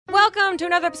Welcome to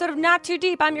another episode of Not Too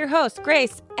Deep. I'm your host,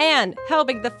 Grace Ann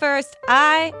Helbig the First.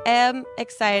 I am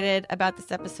excited about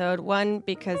this episode. One,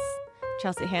 because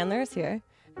Chelsea Handler is here.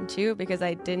 And two, because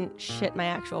I didn't shit my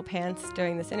actual pants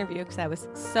during this interview because I was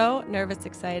so nervous,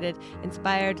 excited,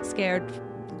 inspired, scared,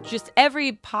 just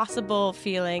every possible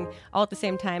feeling all at the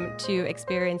same time to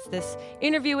experience this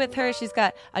interview with her. She's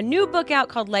got a new book out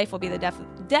called Life Will Be the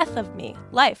Death of Me.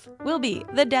 Life Will Be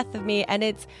the Death of Me. And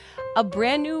it's a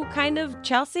brand new kind of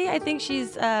Chelsea. I think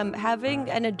she's having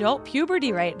an adult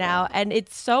puberty right now. And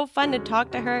it's so fun to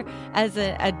talk to her as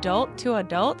an adult to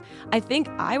adult. I think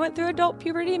I went through adult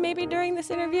puberty maybe during this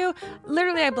interview.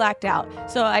 Literally, I blacked out.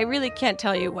 So I really can't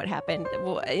tell you what happened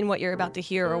in what you're about to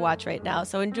hear or watch right now.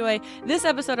 So enjoy this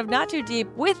episode of Not Too Deep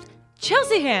with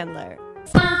Chelsea Handler.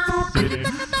 Not too deep.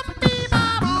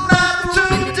 Not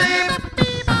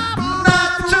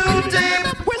too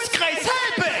deep. With Grace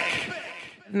Helbig.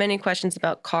 Many questions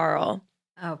about Carl.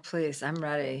 Oh, please. I'm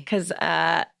ready. Because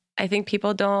I think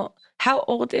people don't. How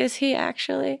old is he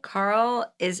actually?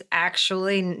 Carl is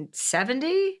actually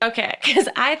 70? Okay, because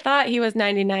I thought he was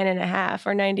 99 and a half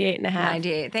or 98 and a half.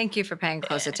 98. Thank you for paying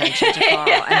close attention to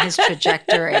Carl and his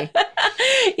trajectory.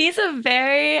 He's a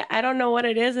very, I don't know what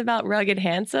it is about rugged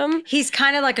handsome. He's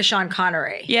kind of like a Sean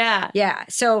Connery. Yeah. Yeah.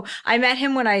 So I met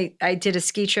him when I did a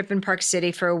ski trip in Park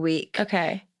City for a week.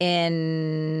 Okay.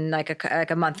 In like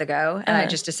a month ago. And I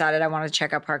just decided I wanted to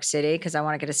check out Park City because I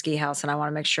want to get a ski house and I want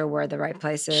to make sure we're the right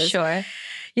place is. Sure.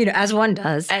 You know, as one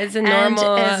does. As a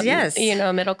normal, yes.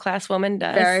 middle-class woman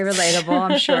does. Very relatable,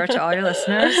 I'm sure, to all your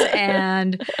listeners.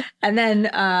 And then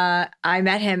I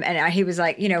met him and he was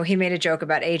like, he made a joke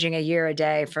about aging a year a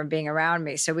day from being around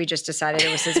me. So we just decided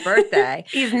it was his birthday.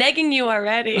 He's negging you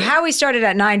already. How he started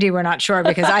at 90, we're not sure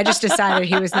because I just decided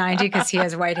he was 90 because he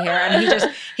has white hair.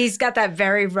 And he's got that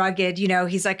very rugged,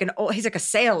 he's like a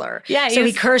sailor. Yeah. So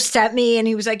he cursed at me and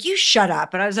he was like, you shut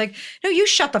up. And I was like, no, you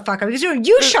shut the fuck up. He was doing,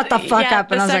 you shut the fuck up.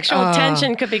 And I was like, sexual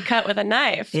tension could be cut with a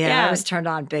knife. Yeah, I was turned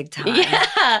on big time.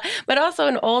 Yeah, but also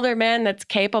an older man that's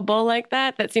capable like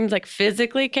that seems like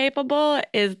physically capable,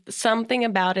 is something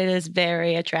about it is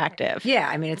very attractive. Yeah,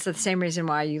 I mean, it's the same reason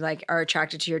why you are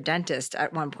attracted to your dentist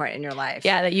at one point in your life.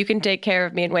 Yeah, that you can take care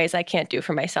of me in ways I can't do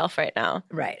for myself right now.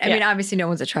 Right. I mean, obviously no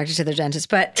one's attracted to their dentist,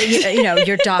 but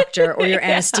your doctor or your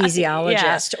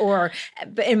anesthesiologist or,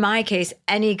 but in my case,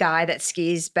 any guy that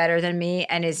skis better than me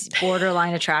and is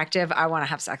borderline attractive, I want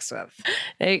to have sex with.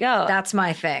 There you go. That's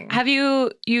my thing. Have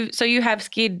you have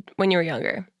skied when you were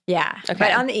younger? Yeah. Okay.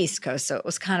 But on the East Coast, so it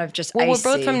was kind of just icy. we're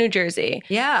both from New Jersey.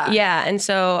 Yeah. Yeah. And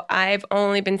so I've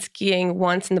only been skiing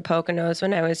once in the Poconos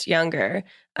when I was younger.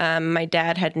 My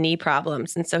dad had knee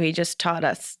problems. And so he just taught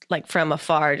us from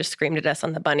afar, just screamed at us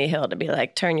on the bunny hill to be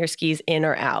like, turn your skis in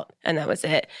or out. And that was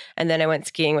it. And then I went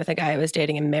skiing with a guy I was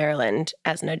dating in Maryland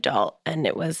as an adult. And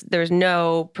there was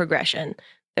no progression.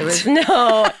 He was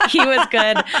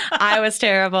good. I was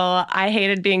terrible. I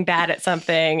hated being bad at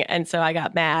something. And so I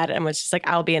got mad and was just like,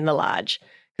 I'll be in the lodge.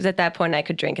 Because at that point I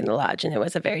could drink in the lodge and it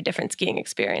was a very different skiing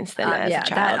experience than as a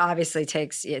child. That obviously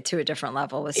takes you to a different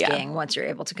level with skiing once you're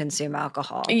able to consume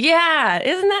alcohol. Yeah.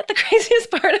 Isn't that the craziest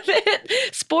part of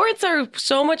it? Sports are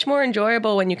so much more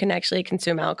enjoyable when you can actually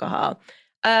consume alcohol.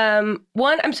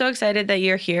 One, I'm so excited that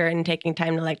you're here and taking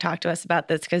time to talk to us about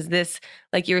this because this,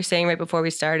 like you were saying right before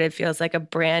we started, feels like a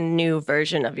brand new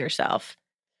version of yourself.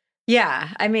 Yeah.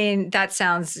 I mean, that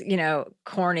sounds,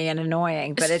 corny and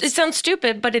annoying, but it sounds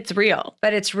stupid, but it's real.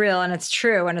 But it's real and it's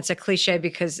true. And it's a cliche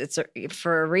because it's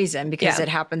for a reason, because it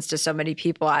happens to so many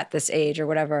people at this age or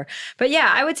whatever. But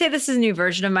yeah, I would say this is a new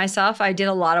version of myself. I did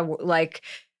a lot of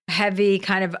heavy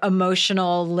kind of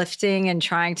emotional lifting and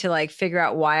trying to figure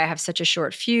out why I have such a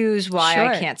short fuse, why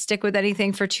I can't stick with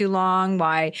anything for too long,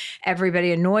 why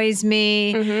everybody annoys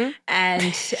me. Mm-hmm.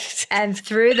 And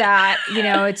through that,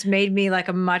 it's made me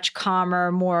a much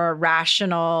calmer, more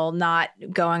rational, not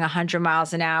going 100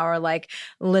 miles an hour,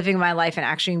 living my life and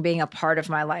actually being a part of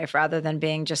my life rather than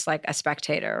being just a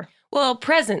spectator. Well,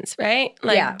 presence, right?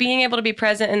 Being able to be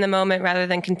present in the moment rather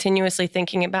than continuously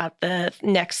thinking about the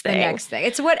next thing.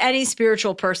 It's what any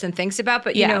spiritual person thinks about.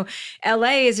 But,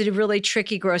 LA is a really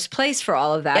tricky, gross place for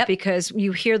all of that because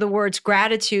you hear the words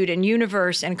gratitude and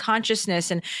universe and consciousness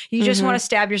and you just want to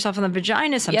stab yourself in the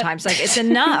vagina sometimes. It's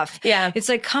enough. It's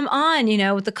come on,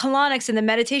 with the colonics and the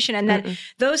meditation. And then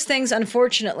those things,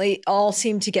 unfortunately, all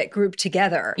seem to get grouped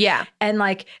together. Yeah.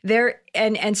 And there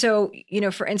and so,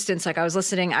 for instance, like I was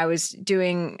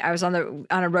on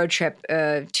a road trip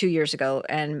 2 years ago,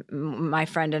 and my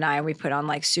friend and we put on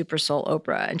like Super Soul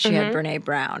Oprah, and she had Brene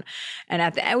Brown, and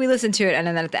at the end we listened to it, and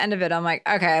then at the end of it I'm like,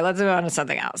 okay, let's move on to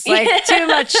something else, like too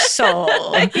much soul.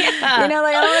 Like I don't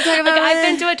want to talk about I've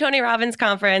been to a Tony Robbins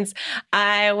conference.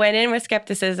 I went in with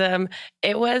skepticism.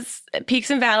 It was peaks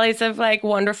and valleys of like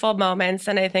wonderful moments,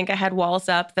 and I think I had walls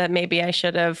up that maybe I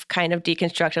should have kind of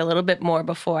deconstructed a little bit more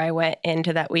before I went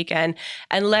into that weekend,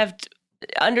 and left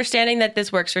understanding that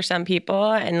this works for some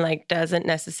people and like doesn't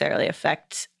necessarily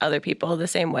affect other people the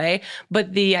same way.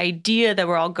 But the idea that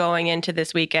we're all going into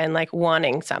this weekend like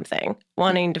wanting something,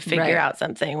 wanting to figure out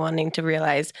something, wanting to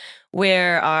realize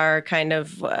where our kind of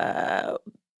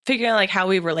figuring out like how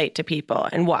we relate to people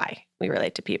and why we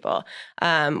relate to people,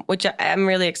 which I'm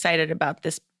really excited about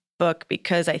this book,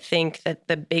 because I think that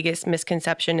the biggest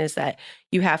misconception is that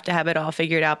you have to have it all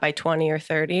figured out by 20 or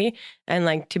 30, and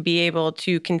like to be able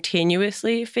to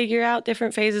continuously figure out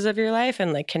different phases of your life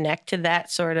and like connect to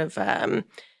that sort of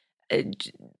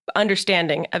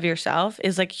understanding of yourself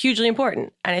is like hugely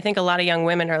important. And I think a lot of young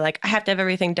women are like, I have to have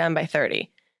everything done by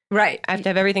 30. Right. I have to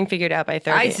have everything figured out by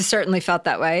 30. I certainly felt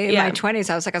that way. In my 20s,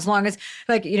 I was like, as long as,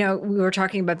 like, we were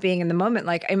talking about being in the moment,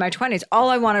 like in my 20s, all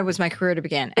I wanted was my career to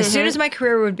begin. As soon as my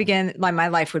career would begin, my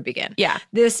life would begin. Yeah.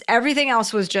 Everything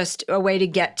else was just a way to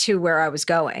get to where I was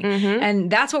going.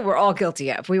 And that's what we're all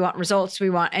guilty of. We want results.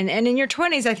 And in your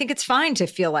 20s, I think it's fine to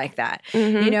feel like that.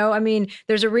 I mean,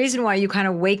 there's a reason why you kind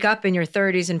of wake up in your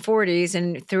 30s and 40s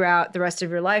and throughout the rest of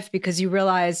your life, because you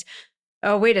realize,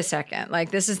 oh, wait a second.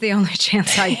 Like, this is the only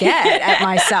chance I get at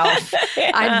myself.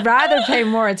 I'd rather pay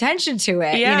more attention to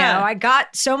it. I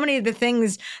got so many of the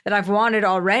things that I've wanted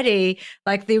already.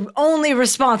 Like, the only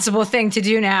responsible thing to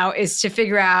do now is to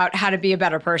figure out how to be a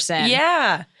better person.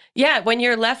 Yeah. Yeah. When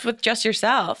you're left with just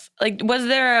yourself. Like, was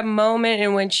there a moment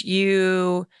in which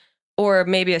you, or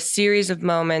maybe a series of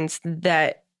moments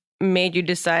that made you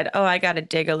decide, oh, I got to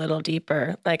dig a little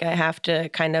deeper. Like, I have to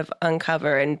kind of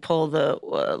uncover and pull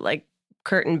the,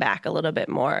 curtain back a little bit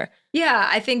more? Yeah,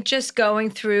 I think just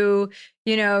going through,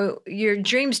 your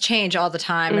dreams change all the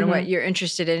time, and what you're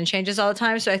interested in changes all the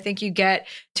time. So I think you get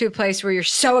to a place where you're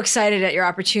so excited at your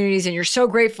opportunities and you're so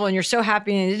grateful and you're so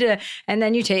happy, and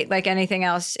then you take, like anything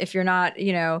else, if you're not,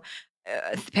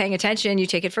 paying attention, you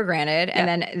take it for granted, and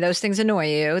then those things annoy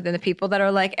you. Then the people that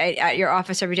are like at your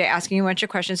office every day asking you a bunch of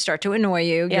questions start to annoy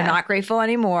you. You're not grateful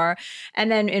anymore.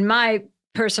 And then in my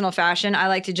personal fashion, I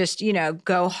like to just,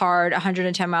 go hard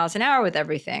 110 miles an hour with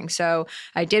everything. So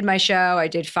I did my show. I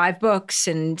did 5 books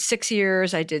in 6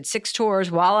 years. I did 6 tours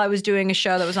while I was doing a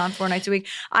show that was on 4 nights a week.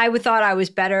 I thought I was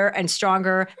better and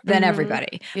stronger than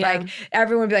everybody. Yeah. Like,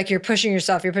 everyone would be like, you're pushing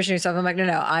yourself. I'm like,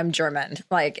 no, I'm German.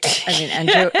 Like, I mean,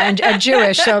 and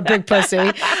Jewish, so big pussy.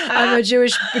 I'm a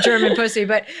Jewish German pussy.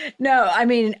 But no, I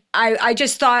mean, I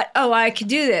just thought, oh, I could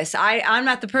do this. I'm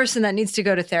not the person that needs to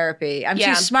go to therapy. I'm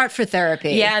too smart for therapy.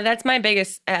 Yeah, that's my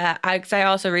biggest, because I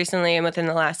also recently and within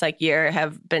the last year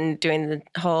have been doing the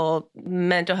whole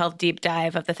mental health deep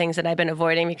dive of the things that I've been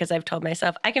avoiding, because I've told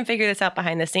myself I can figure this out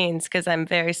behind the scenes, because I'm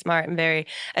very smart and very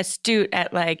astute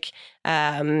at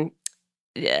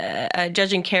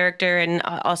judging character and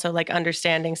also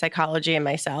understanding psychology in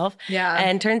myself. Yeah.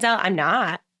 And turns out I'm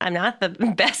not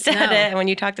the best at it. And when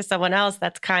you talk to someone else,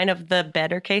 that's kind of the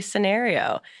better case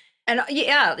scenario. And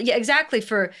yeah, exactly.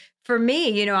 For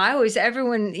me,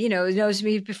 everyone, knows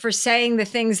me for saying the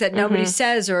things that nobody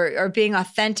says, or being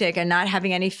authentic and not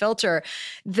having any filter.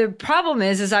 The problem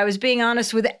is I was being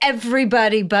honest with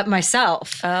everybody but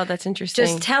myself. Oh, that's interesting.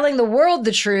 Just telling the world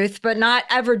the truth, but not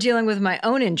ever dealing with my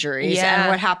own injuries and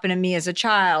what happened to me as a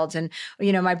child. And,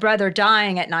 my brother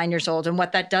dying at 9 years old, and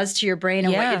what that does to your brain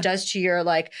and what it does to your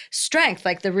strength.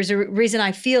 Like, the reason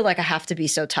I feel like I have to be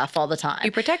so tough all the time.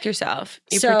 You protect yourself.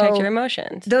 You protect your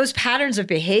emotions. Those patterns of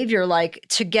behavior, like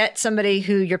to get somebody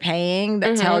who you're paying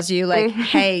that tells you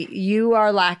hey, you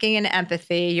are lacking in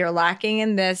empathy, you're lacking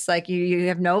in this, you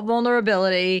have no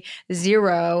vulnerability,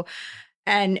 0,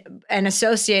 and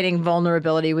associating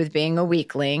vulnerability with being a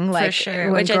weakling, for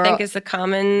sure, which I think is a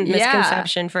common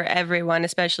misconception for everyone,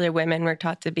 especially women. We're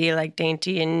taught to be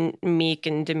dainty and meek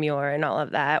and demure and all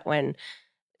of that, when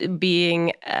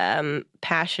being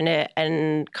passionate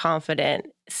and confident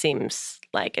seems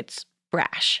like it's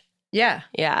brash. Yeah.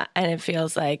 Yeah. And it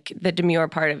feels like the demure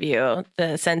part of you,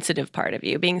 the sensitive part of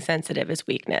you, being sensitive is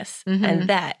weakness. And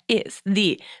that is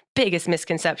the biggest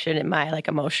misconception in my like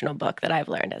emotional book that I've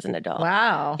learned as an adult.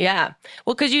 Wow. Yeah.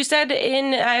 Well, because you said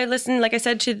I listened, like I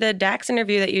said, to the Dax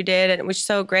interview that you did, and it was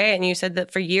so great. And you said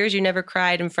that for years you never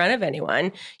cried in front of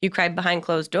anyone. You cried behind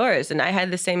closed doors. And I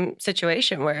had the same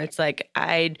situation where it's like,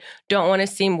 I don't want to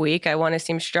seem weak. I want to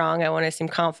seem strong. I want to seem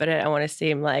confident. I want to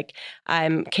seem like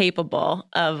I'm capable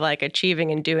of like achieving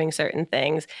and doing certain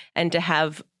things. And to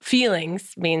have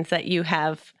feelings means that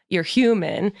you're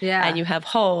human and you have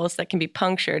holes that can be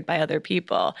punctured by other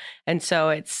people. And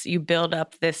so you build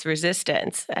up this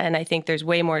resistance. And I think there's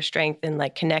way more strength in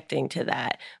like connecting to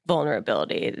that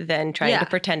vulnerability than trying to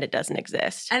pretend it doesn't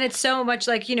exist. And it's so much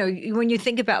like, when you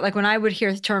think about like when I would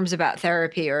hear terms about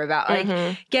therapy or about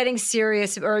like getting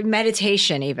serious or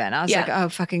meditation even, I was like, oh,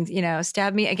 fucking,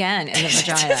 stab me again in the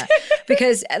vagina.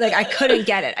 Because like I couldn't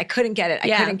get it. I couldn't get it.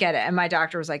 And my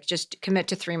doctor was like, just commit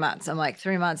to 3 months. I'm like,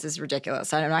 3 months is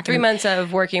ridiculous. I'm not 3 months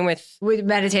of working with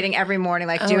meditating every morning,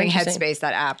 like doing Headspace,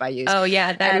 that app I use. Oh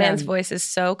yeah, that man's voice is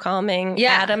so calming.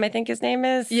 Yeah, Adam, I think his name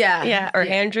is. Yeah, or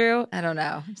Andrew. I don't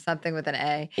know, something with an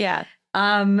A. Yeah.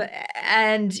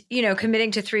 And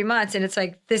committing to 3 months, and it's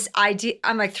like this idea.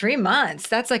 I'm like 3 months.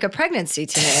 That's like a pregnancy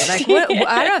to me. Like what?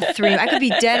 I don't have 3. I could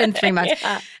be dead in 3 months.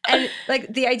 Yeah. And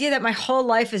like the idea that my whole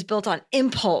life is built on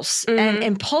impulse and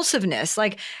impulsiveness.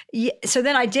 Like, so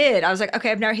then I did. I was like,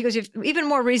 okay, I've never. He goes, you have even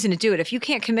more reason to do it. If you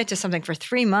can't commit to something for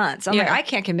 3 months, I'm like, I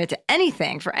can't commit to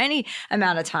anything for any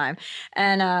amount of time.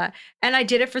 And I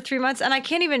did it for 3 months, and I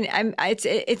can't even.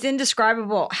 It's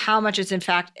indescribable how much it's in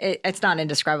fact. It's not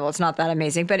indescribable. It's not that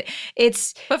amazing, but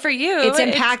for you, it's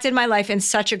impacted my life in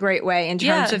such a great way in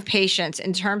terms of patience,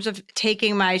 in terms of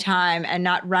taking my time and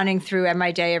not running through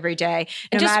my day every day,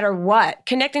 no matter what.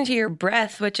 Connecting to your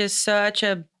breath, which is such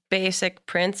a basic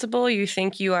principle. You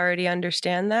think you already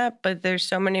understand that, but there's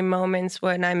so many moments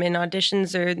when I'm in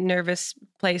auditions or nervous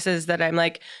places that I'm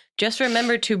like, just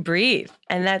remember to breathe.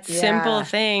 And that simple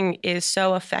thing is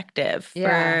so effective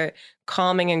for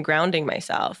calming and grounding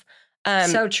myself.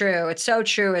 So true. It's so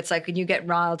true. It's like when you get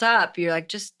riled up, you're like,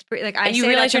 just breathe. Like I say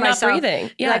realize you're myself, not breathing.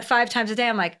 Yeah. Like 5 times a day.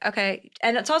 I'm like, okay.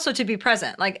 And it's also to be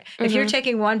present. Like if you're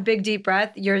taking one big deep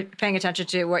breath, you're paying attention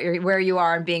to where you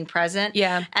are and being present.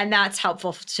 Yeah. And that's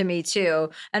helpful to me too.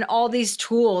 And all these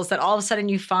tools that all of a sudden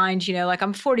you find, like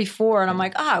I'm 44 and I'm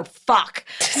like, oh fuck,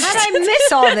 how did I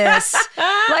miss all this?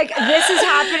 Like this is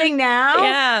happening now.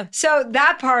 Yeah. So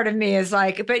that part of me is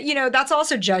like, but that's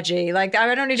also judgy. Like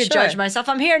I don't need to judge myself.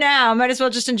 I'm here now. I might as well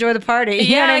just enjoy the party.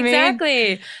 You know what I mean?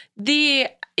 Exactly.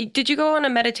 Did you go on a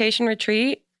meditation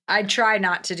retreat? I try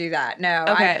not to do that. No,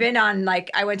 okay. I've been on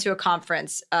I went to a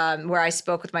conference where I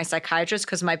spoke with my psychiatrist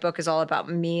because my book is all about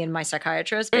me and my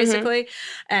psychiatrist basically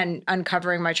and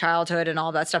uncovering my childhood and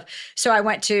all that stuff. So I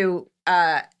went to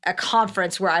a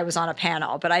conference where I was on a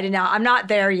panel, but I'm not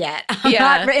there yet. I'm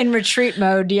not in retreat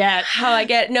mode yet. My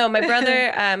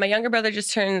brother, my younger brother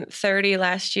just turned 30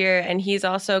 last year, and he's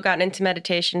also gotten into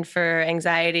meditation for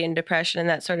anxiety and depression and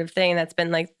that sort of thing. That's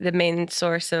been like the main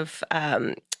source of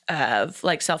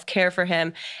like self-care for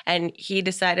him. And he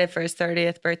decided for his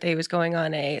 30th birthday, he was going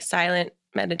on a silent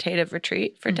meditative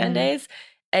retreat for 10 days.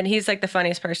 And he's like the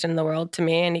funniest person in the world to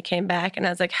me. And he came back and I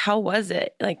was like, how was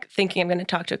it? Like thinking I'm going to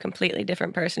talk to a completely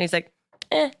different person. He's like,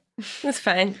 it's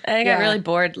fine. I got really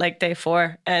bored like day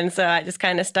 4. And so I just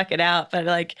kind of stuck it out, but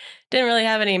like didn't really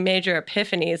have any major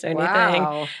epiphanies or anything.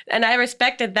 Wow. And I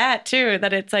respected that too,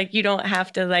 that it's like, you don't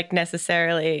have to like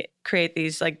necessarily create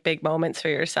these like big moments for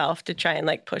yourself to try and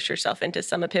like push yourself into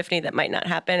some epiphany that might not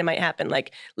happen. It might happen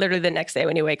like literally the next day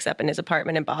when he wakes up in his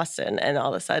apartment in Boston and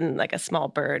all of a sudden like a small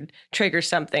bird triggers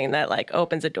something that like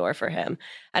opens a door for him.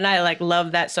 And I like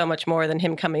love that so much more than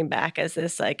him coming back as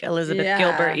this like Elizabeth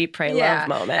Gilbert Eat, Pray, Love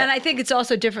moment. And I think it's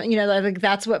also different, like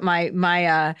that's what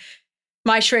my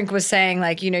shrink was saying,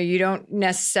 like, you don't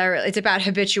necessarily, it's about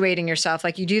habituating yourself.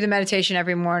 Like you do the meditation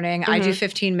every morning. I do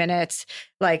 15 minutes.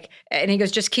 Like, and he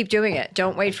goes, just keep doing it.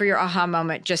 Don't wait for your aha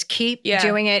moment. Just keep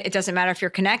doing it. It doesn't matter if you're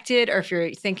connected or if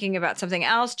you're thinking about something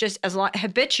else, just as long,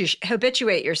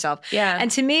 habituate yourself. Yeah.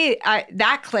 And to me,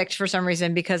 that clicked for some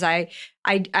reason because I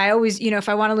always, if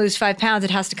I want to lose 5 pounds, it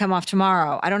has to come off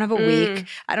tomorrow. I don't have a week.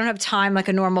 I don't have time like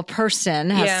a normal person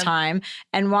has time.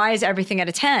 And why is everything at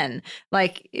a 10?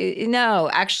 Like, no,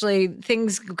 actually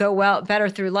things go better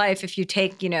through life if you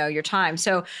take, your time.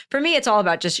 So for me, it's all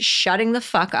about just shutting the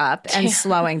fuck up and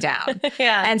slowing down.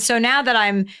 Yeah. And so now that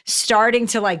I'm starting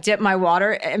to like dip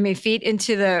my feet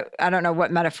into the, I don't know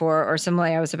what metaphor or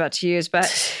simile I was about to use,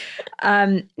 but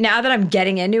now that I'm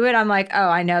getting into it, I'm like, oh,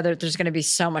 I know that there's going to be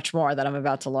so much more that I'm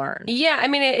about to learn. Yeah, I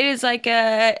mean, it is like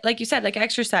you said, like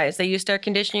exercise. That you start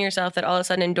conditioning yourself that all of a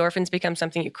sudden endorphins become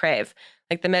something you crave.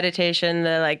 Like the meditation,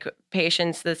 the like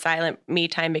patience, the silent me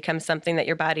time becomes something that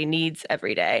your body needs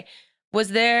every day.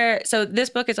 So this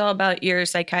book is all about your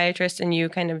psychiatrist and you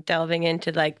kind of delving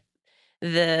into like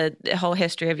the whole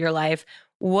history of your life.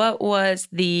 What was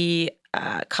the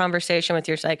conversation with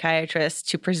your psychiatrist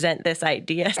to present this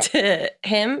idea to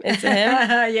him? It's a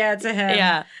him? Yeah, it's a him.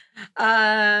 Yeah.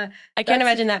 I can't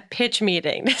imagine that pitch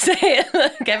meeting to say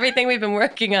like everything we've been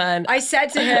working on. I said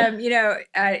to him,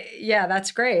 yeah,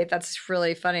 that's great. That's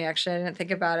really funny. Actually, I didn't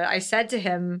think about it. I said to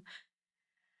him,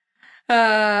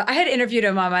 I had interviewed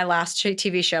him on my last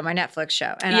TV show, my Netflix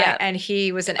show, and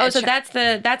he was an. Oh, so that's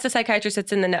the psychiatrist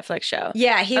that's in the Netflix show.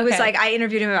 Yeah, he was like, I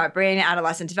interviewed him about brain and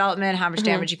adolescent development, how much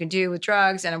damage you can do with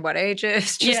drugs, and at what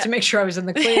ages, just to make sure I was in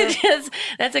the clear.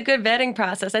 That's a good vetting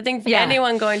process. I think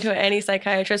anyone going to any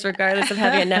psychiatrist, regardless of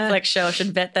having a Netflix show, should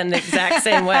vet them the exact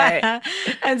same way.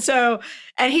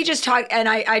 And he just talked, and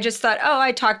I just thought,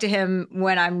 I talk to him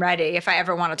when I'm ready, if I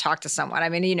ever want to talk to someone. I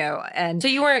mean, and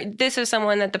so this is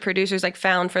someone that the producers like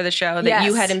found for the show that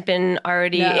you hadn't been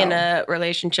already in a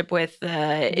relationship with.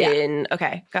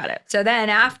 Okay, got it. So then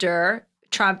after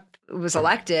Trump was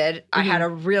elected, I had a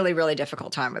really, really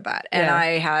difficult time with that. And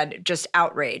I had just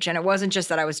outrage. And it wasn't just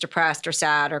that I was depressed or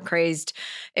sad or crazed.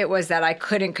 It was that I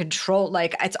couldn't control,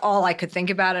 like it's all I could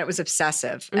think about. And it was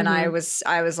obsessive. And I was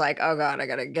like, oh God, I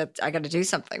gotta do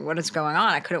something. What is going on?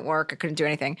 I couldn't work. I couldn't do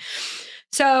anything.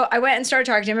 So I went and started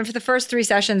talking to him. And for the first 3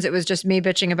 sessions, it was just me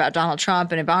bitching about Donald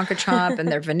Trump and Ivanka Trump and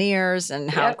their veneers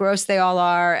and how gross they all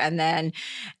are. And then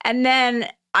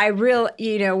I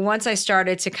once I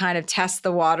started to kind of test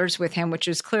the waters with him, which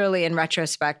was clearly in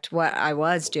retrospect what I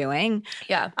was doing.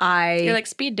 Yeah. You're like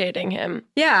speed dating him.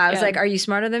 Yeah. I was like, are you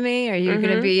smarter than me? Are you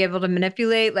going to be able to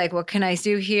manipulate? Like, what can I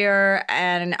do here?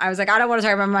 And I was like, I don't want to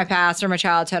talk about my past or my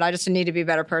childhood. I just need to be a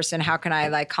better person. How can I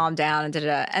like calm down and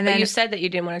da-da-da. And then you said that you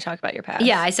didn't want to talk about your past.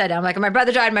 Yeah, I said, I'm like, my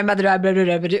brother died, my mother died, blah, blah,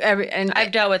 blah, blah, and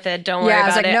I've dealt with it. Don't worry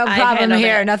about it. Yeah, I was like, no problem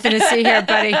here. Nothing to see here,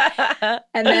 buddy.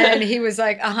 And then he was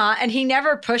like, and he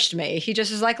never pushed me. He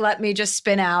just was like, let me just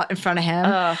spin out in front of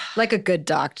him like a good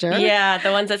doctor. Yeah,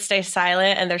 the ones that stay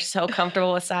silent and they're so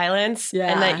comfortable with silence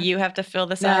and that you have to fill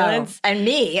the silence. And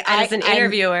me. As an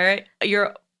interviewer,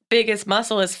 your biggest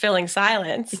muscle is filling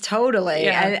silence. Totally.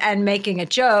 Yeah. And making a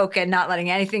joke and not letting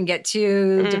anything get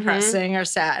too depressing or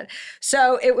sad.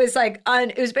 So it was like,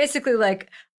 it was basically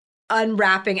like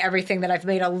unwrapping everything that I've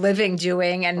made a living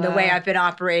doing and the way I've been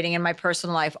operating in my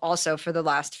personal life also for the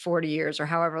last 40 years or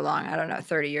however long, I don't know,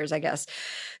 30 years, I guess.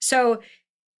 So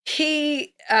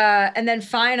he, and then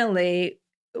finally,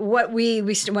 when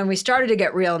we started to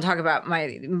get real and talk about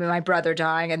my brother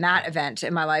dying and that event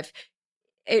in my life,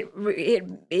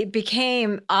 it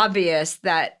became obvious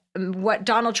that what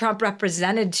Donald Trump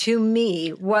represented to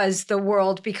me was the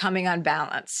world becoming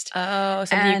unbalanced. Oh,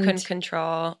 something you couldn't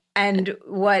control. And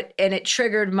it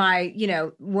triggered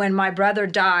when my brother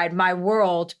died, my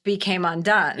world became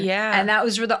undone. Yeah. And that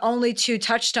was the only 2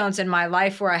 touchstones in my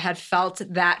life where I had felt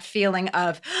that feeling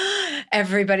of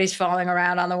everybody's falling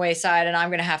around on the wayside and I'm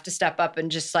going to have to step up and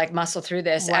just like muscle through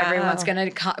this. Wow. Everyone's going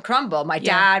to crumble. My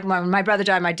dad, when my brother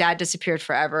died, my dad disappeared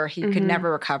forever. He could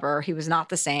never recover. He was not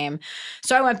the same.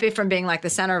 So I went from being like the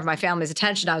center of my family's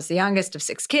attention. I was the youngest of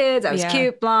 6 kids. I was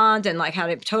cute, blonde, and like had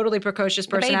a totally precocious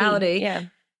personality. Yeah.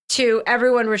 To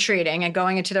everyone retreating and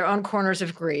going into their own corners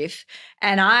of grief.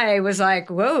 And I was like,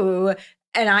 whoa.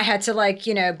 And I had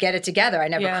to get it together. I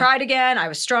never cried again. I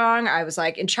was strong. I was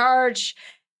like in charge.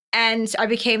 And I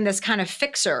became this kind of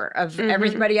fixer of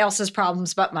everybody else's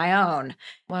problems but my own.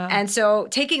 Wow. And so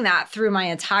taking that through my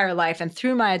entire life and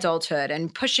through my adulthood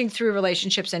and pushing through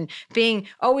relationships and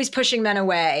always pushing men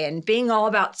away and being all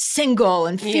about single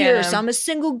and fierce. I'm a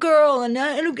single girl and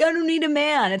I don't need a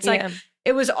man. It's like,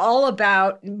 it was all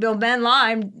about men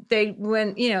lie. They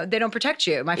don't protect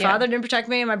you. My father didn't protect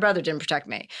me and my brother didn't protect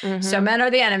me. So men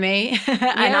are the enemy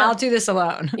and I'll do this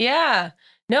alone. Yeah.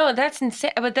 No, that's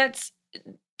insane. But that's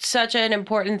such an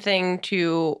important thing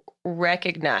to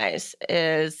recognize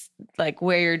is like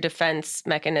where your defense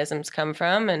mechanisms come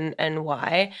from and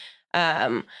why.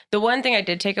 The one thing I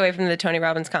did take away from the Tony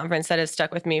Robbins conference that has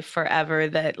stuck with me forever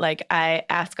that like I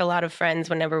ask a lot of friends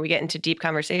whenever we get into deep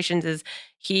conversations is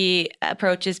he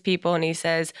approaches people and he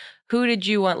says, who did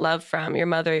you want love from, your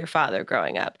mother or your father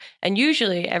growing up? And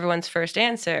usually everyone's first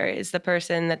answer is the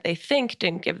person that they think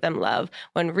didn't give them love,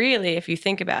 when really, if you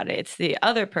think about it, it's the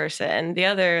other person, the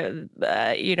other,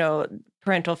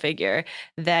 parental figure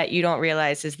that you don't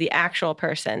realize is the actual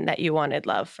person that you wanted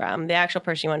love from, the actual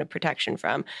person you wanted protection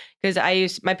from.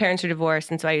 Because my parents were divorced.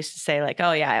 And so I used to say like,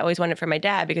 oh yeah, I always wanted it from my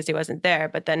dad because he wasn't there.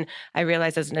 But then I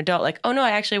realized as an adult, like, oh no,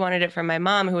 I actually wanted it from my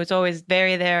mom, who was always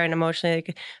very there and emotionally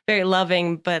like, very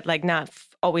loving, but like not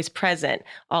always present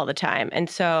all the time. And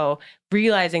so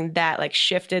realizing that like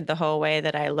shifted the whole way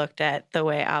that I looked at the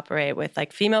way I operate with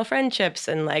like female friendships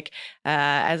and like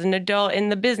as an adult in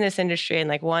the business industry, and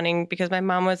like wanting, because my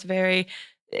mom was very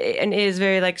and is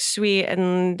very like sweet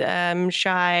and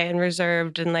shy and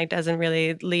reserved and like doesn't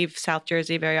really leave South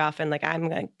Jersey very often. Like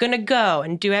I'm gonna go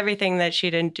and do everything that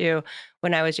she didn't do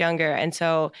when I was younger. And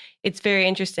so it's very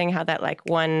interesting how that like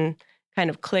one kind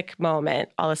of click moment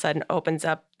all of a sudden opens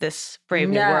up this brave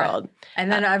new world. And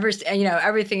then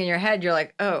everything in your head, you're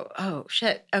like, oh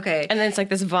shit. Okay. And then it's like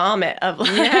this vomit of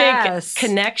like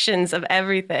connections of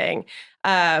everything.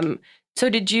 So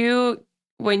did you,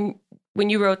 when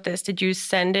you wrote this, did you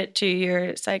send it to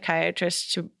your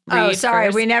psychiatrist to read? Oh, sorry.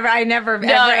 First? I never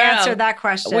answered that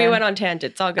question. We went on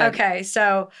tangents. All good. Okay.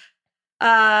 So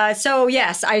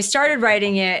yes, I started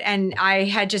writing it, and I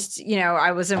had just,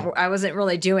 I wasn't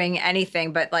really doing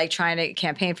anything but like trying to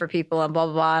campaign for people and blah,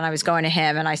 blah, blah. And I was going to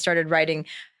him, and I started writing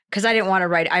because I didn't want to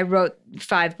write. I wrote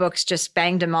 5 books, just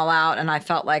banged them all out. And I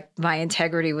felt like my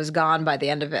integrity was gone by the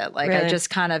end of it. Like really?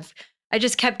 I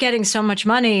just kept getting so much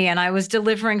money, and I was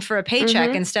delivering for a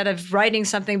paycheck instead of writing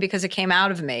something because it came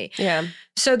out of me. Yeah.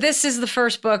 So this is the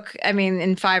first book,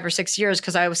 in 5 or 6 years,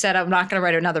 because I said I'm not going to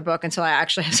write another book until I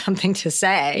actually have something to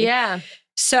say. Yeah.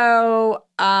 So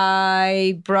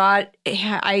I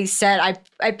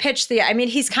pitched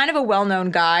he's kind of a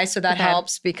well-known guy, so that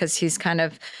helps because he's kind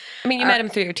of, you met him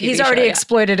through your TV he's show. already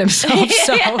exploited himself,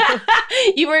 so.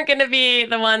 You weren't going to be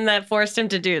the one that forced him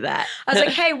to do that. I was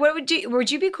like, hey,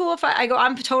 would you be cool if I go,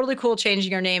 I'm totally cool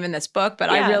changing your name in this book, but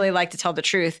I really like to tell the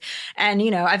truth. And,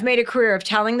 I've made a career of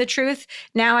telling the truth.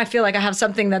 Now I feel like I have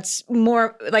something that's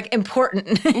more like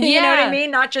important, you know what I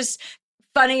mean? Not just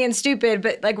funny and stupid,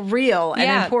 but like real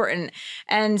and important.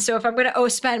 And so if I'm going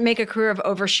to make a career of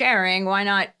oversharing, why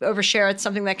not overshare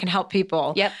something that can help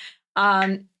people? Yep.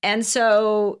 And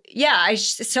so, I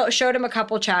showed him a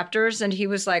couple chapters, and he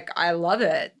was like, I love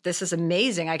it. This is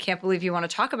amazing. I can't believe you want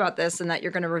to talk about this and that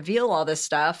you're going to reveal all this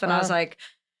stuff. And I was like,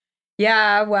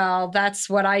 yeah, well, that's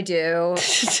what I do.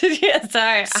 Yeah,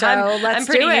 sorry. So I'm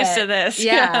pretty used to this.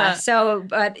 Yeah. So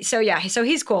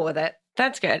he's cool with it.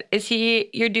 That's good.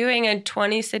 You're doing a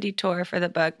 20-city tour for the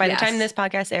book. By the time this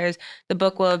podcast airs, the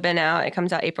book will have been out. It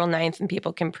comes out April 9th, and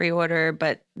people can pre-order,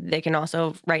 but they can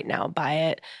also right now buy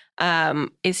it.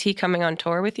 Is he coming on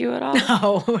tour with you at all?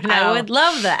 No. I would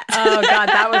love that. Oh God,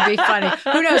 that would be funny.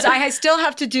 Who knows? I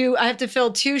have to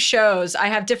fill 2 shows. I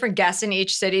have different guests in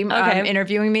each city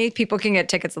interviewing me. People can get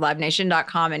tickets at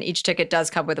livenation.com, and each ticket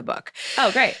does come with a book.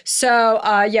 Oh, great. So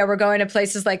we're going to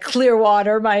places like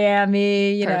Clearwater,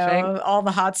 Miami, all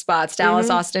the hot spots, Dallas,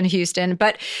 Austin, Houston.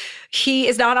 But he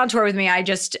is not on tour with me. I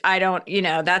want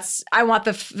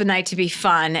the night to be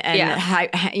fun.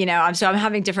 And so I'm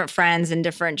having different friends and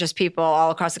different just people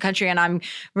all across the country. And I'm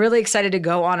really excited to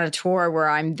go on a tour where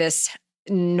I'm this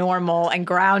normal and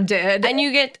grounded.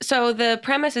 And so the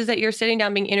premise is that you're sitting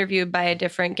down being interviewed by a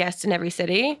different guest in every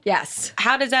city. Yes.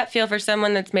 How does that feel for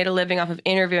someone that's made a living off of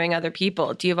interviewing other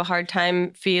people? Do you have a hard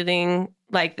time feeling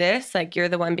like this? Like you're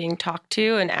the one being talked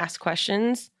to and asked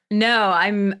questions? No,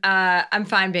 I'm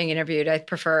fine being interviewed. I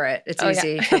prefer it. It's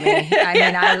easy for me.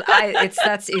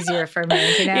 That's easier for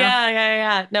me,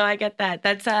 Yeah. No, I get that.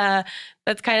 That's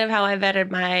kind of how I vetted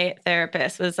my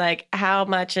therapist, was like, how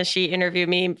much does she interview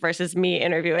me versus me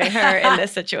interviewing her in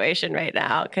this situation right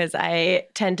now? Because I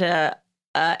tend to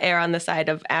err on the side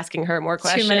of asking her more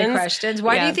questions. Too many questions.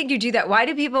 Why do you think you do that? Why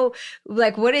do people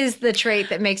what is the trait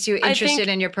that makes you interested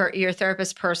in your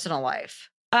therapist's personal life?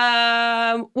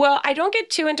 Well, I don't get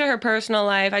too into her personal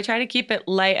life. I try to keep it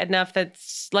light enough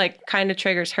that's like kind of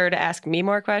triggers her to ask me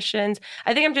more questions.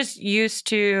 I think I'm just used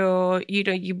to,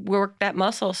 you work that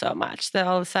muscle so much that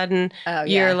all of a sudden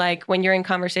you're like, when you're in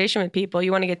conversation with people,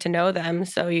 you want to get to know them.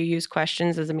 So you use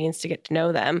questions as a means to get to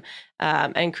know them,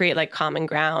 and create like common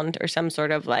ground or some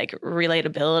sort of like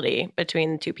relatability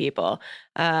between the two people.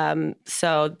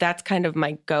 So that's kind of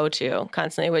my go-to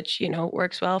constantly, which,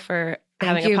 works well for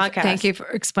having a podcast. Thank you for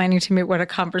explaining to me what a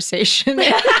conversation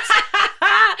is.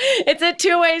 It's a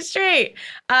two-way street.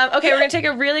 Okay, we're going to take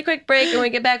a really quick break. And when we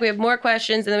get back, we have more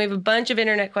questions. And then we have a bunch of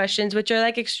internet questions, which are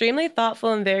like extremely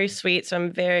thoughtful and very sweet. So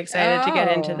I'm very excited to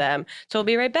get into them. So we'll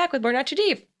be right back with We're Not Too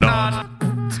Deep. Not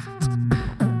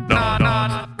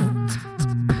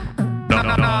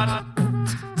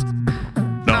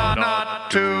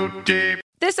too deep.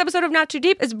 This episode of Not Too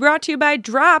Deep is brought to you by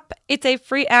Drop. It's a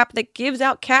free app that gives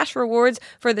out cash rewards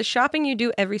for the shopping you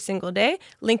do every single day.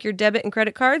 Link your debit and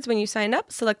credit cards when you sign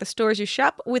up, select the stores you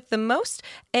shop with the most,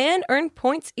 and earn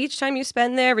points each time you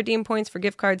spend there. Redeem points for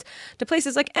gift cards to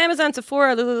places like Amazon,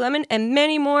 Sephora, Lululemon, and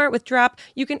many more. With Drop,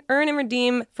 you can earn and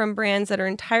redeem from brands that are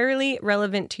entirely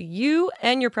relevant to you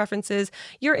and your preferences.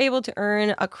 You're able to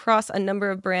earn across a number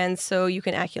of brands, so you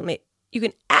can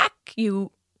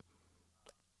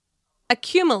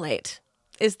accumulate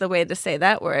is the way to say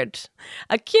that word.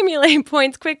 Accumulate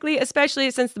points quickly,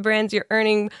 especially since the brands you're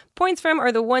earning points from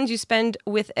are the ones you spend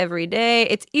with every day.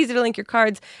 It's easy to link your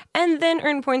cards and then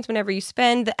earn points whenever you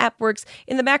spend. The app works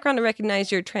in the background to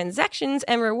recognize your transactions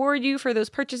and reward you for those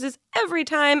purchases every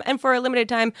time. And for a limited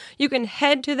time, you can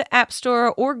head to the App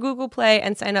Store or Google Play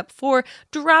and sign up for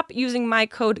Drop using my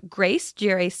code GRACE,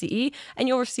 G-R-A-C-E, and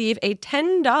you'll receive a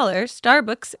 $10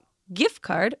 Starbucks gift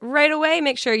card right away.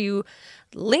 Make sure you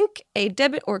link a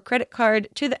debit or credit card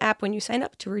to the app when you sign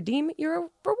up to redeem your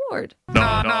reward.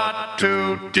 Not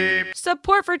too deep.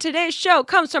 Support for today's show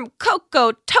comes from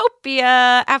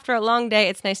Cocotopia. After a long day,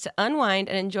 it's nice to unwind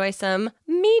and enjoy some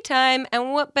me time.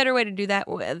 And what better way to do that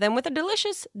than with a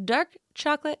delicious dark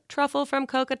chocolate truffle from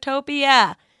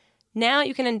Cocotopia? Now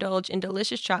you can indulge in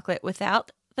delicious chocolate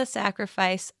without the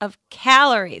sacrifice of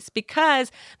calories,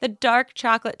 because the dark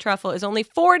chocolate truffle is only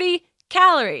 40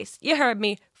 calories. You heard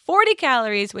me, 40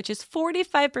 calories, which is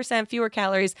 45% fewer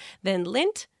calories than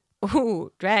Lindt.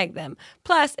 Ooh, drag them.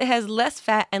 Plus, it has less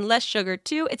fat and less sugar,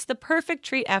 too. It's the perfect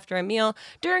treat after a meal,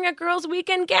 during a girls'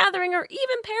 weekend gathering, or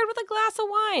even paired with a glass of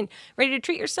wine. Ready to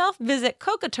treat yourself? Visit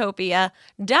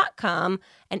Cocotopia.com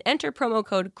and enter promo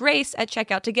code GRACE at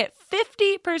checkout to get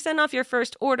 50% off your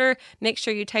first order. Make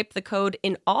sure you type the code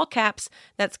in all caps.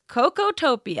 That's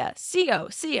Cocotopia,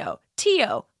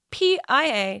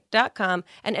 COCOTOPIA.com,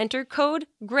 and enter code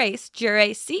GRACE,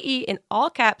 G-R-A-C-E, in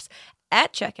all caps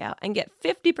at checkout and get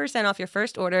 50% off your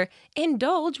first order.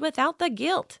 Indulge without the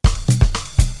guilt.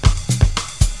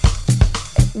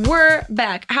 We're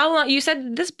back. How long? You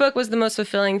said this book was the most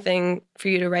fulfilling thing for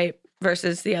you to write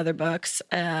versus the other books.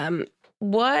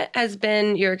 What has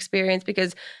been your experience?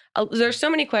 Because there's so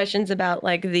many questions about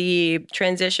like the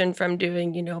transition from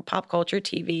doing, pop culture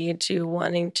TV to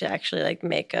wanting to actually like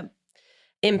make a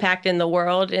impact in the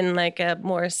world in like a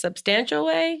more substantial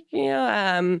way.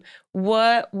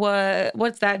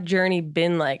 What's that journey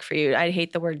been like for you? I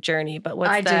hate the word journey, but what's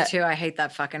that? I do too. I hate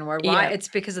that fucking word. Why? It's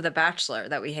because of The Bachelor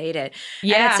that we hate it.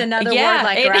 Yeah. And it's another word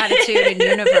like gratitude and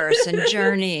universe and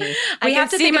journey. I have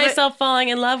to see myself falling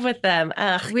in love with them.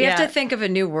 We have to think of a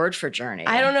new word for journey.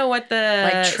 I don't know what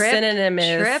the synonym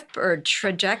is. Trip or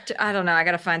trajectory. I don't know. I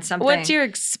got to find something. What's your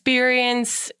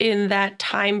experience in that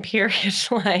time period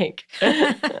like?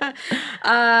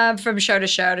 From show to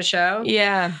show to show?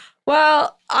 Yeah.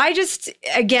 Well, I just,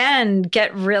 again,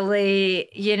 get really,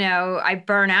 I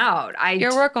burn out.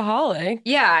 You're a workaholic.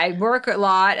 Yeah, I work a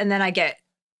lot and then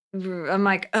I'm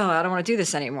like, oh, I don't want to do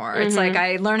this anymore. Mm-hmm. It's like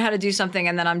I learn how to do something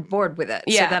and then I'm bored with it.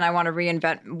 Yeah. So then I want to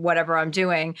reinvent whatever I'm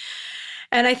doing.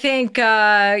 And I think,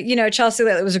 Chelsea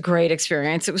Lately was a great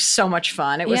experience. It was so much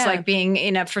fun. It was like being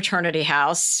in a fraternity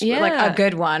house, like a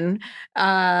good one,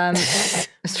 as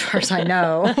far as I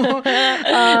know.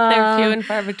 They're few and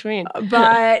far between.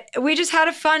 But we just had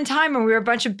a fun time, and we were a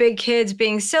bunch of big kids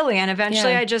being silly. And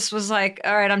eventually I just was like,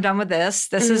 all right, I'm done with this.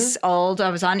 This is old. I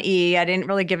was on E. I didn't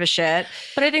really give a shit.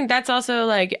 But I think that's also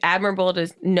like admirable to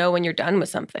know when you're done with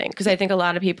something. Because I think a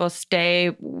lot of people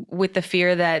stay with the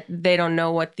fear that they don't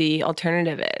know what the alternative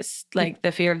is, like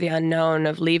the fear of the unknown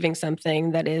of leaving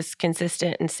something that is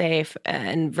consistent and safe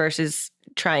and versus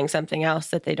trying something else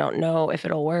that they don't know if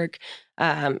it'll work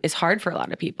is hard for a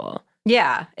lot of people.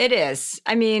 Yeah, it is.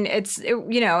 I mean,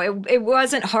 it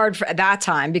wasn't hard for at that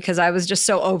time because I was just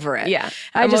so over it. Yeah,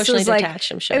 I emotionally just was detached,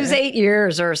 like, I'm sure. It was 8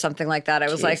 years or something like that. I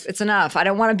was like, it's enough. I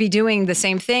don't want to be doing the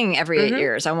same thing every 8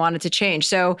 years. I wanted to change.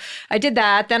 So I did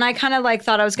that. Then I kind of like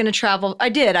thought I was going to travel. I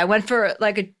did. I went for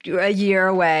like a year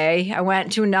away. I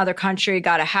went to another country,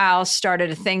 got a house, started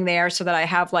a thing there so that I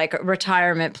have like a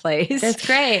retirement place. That's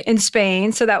great. In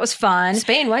Spain. So that was fun.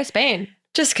 Spain? Why Spain?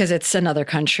 Just because it's another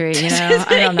country, you know.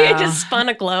 I don't know. You just spun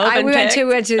a globe.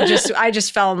 I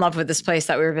just fell in love with this place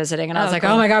that we were visiting, and I was like,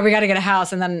 cool. oh my god, we got to get a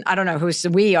house. And then I don't know who's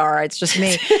we are. It's just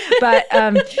me. But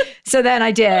so then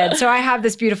I did. So I have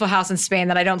this beautiful house in Spain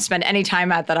that I don't spend any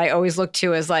time at. That I always look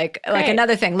to as like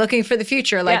another thing, looking for the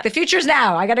future. Like the future's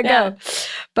now. I got to go.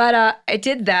 But I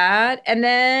did that, and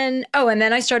then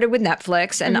I started with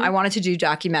Netflix, and I wanted to do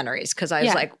documentaries because I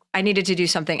was like, I needed to do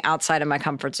something outside of my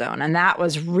comfort zone. And that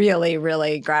was really,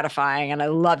 really gratifying. And I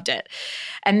loved it.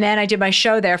 And then I did my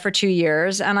show there for 2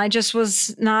 years. And I just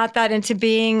was not that into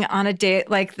being on a day.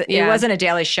 It wasn't a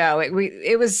daily show. It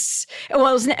was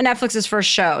Netflix's first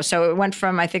show. So it went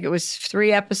from, I think it was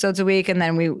 3 episodes a week. And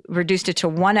then we reduced it to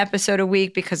 1 episode a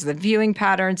week because of the viewing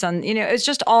patterns. It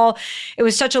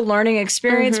was such a learning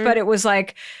experience, but it was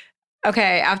like,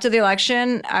 okay, after the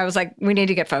election, I was like, we need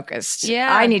to get focused.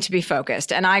 Yeah. I need to be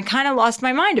focused. And I kind of lost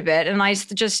my mind a bit. And I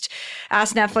just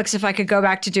asked Netflix if I could go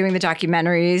back to doing the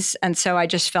documentaries. And so I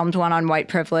just filmed one on white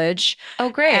privilege.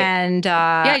 Oh, great. And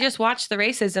I just watched the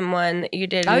racism one that you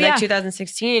did in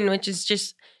 2016, which is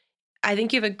just, I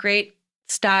think you have a great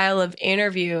style of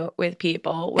interview with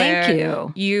people where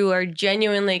Thank you are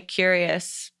genuinely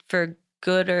curious for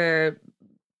good or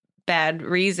bad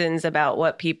reasons about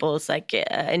what people's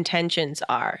intentions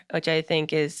are, which I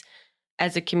think is,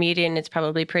 as a comedian, it's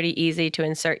probably pretty easy to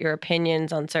insert your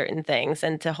opinions on certain things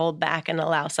and to hold back and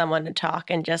allow someone to talk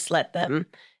and just let them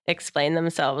explain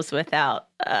themselves without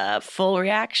a full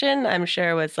reaction. I'm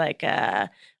sure was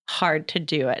hard to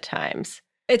do at times.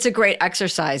 It's a great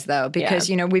exercise, though, because,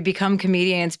 we become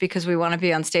comedians because we want to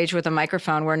be on stage with a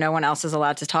microphone where no one else is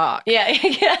allowed to talk. Yeah.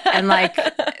 And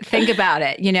think about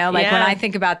it, when I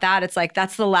think about that, it's like,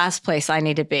 that's the last place I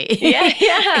need to be.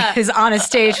 Yeah. Is on a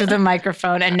stage with a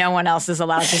microphone and no one else is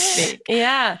allowed to speak.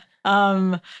 Yeah.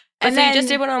 And then you just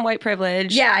did one on white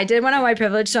privilege. Yeah, I did one on white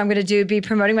privilege. So I'm going to be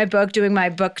promoting my book, doing my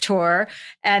book tour.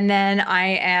 And then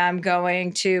I am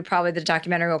going to the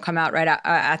documentary will come out right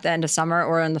at the end of summer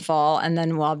or in the fall. And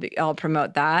then I'll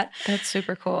promote that. That's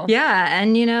super cool. Yeah.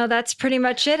 And, that's pretty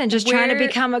much it. And just trying to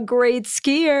become a great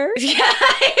skier. Yeah.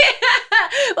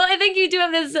 Well, I think you do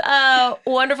have this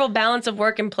wonderful balance of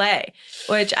work and play,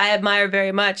 which I admire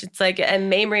very much. It's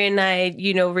and Mamrie and I,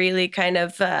 really kind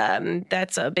of,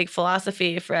 that's a big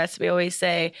philosophy for us. We always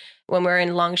say when we're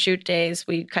in long shoot days,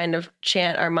 we kind of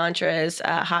chant our mantra as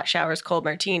hot showers, cold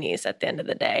martinis at the end of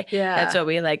the day. Yeah. That's what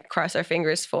we cross our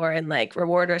fingers for and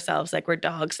reward ourselves like we're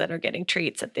dogs that are getting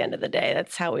treats at the end of the day.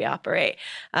 That's how we operate.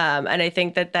 And I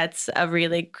think that that's a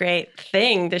really great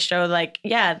thing to show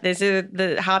this is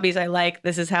the hobbies I like.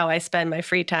 This is how I spend my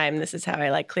free time. This is how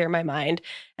I clear my mind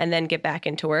and then get back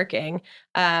into working.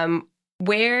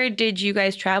 Where did you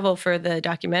guys travel for the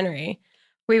documentary?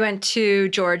 We went to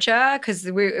Georgia because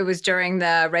it was during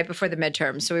right before the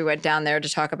midterms. So we went down there to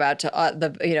talk about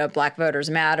the Black Voters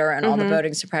Matter and all the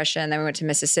voting suppression. Then we went to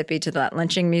Mississippi to the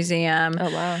lynching museum.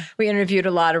 Oh, wow. We interviewed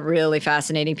a lot of really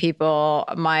fascinating people.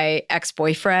 My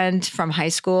ex-boyfriend from high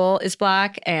school is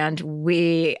Black, and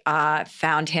we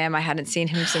found him. I hadn't seen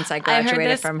him since I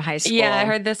graduated from high school. Yeah, I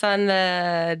heard this on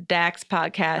the Dax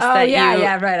podcast. Oh,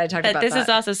 right. I talked about that. This is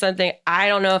also something I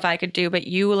don't know if I could do, but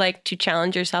you like to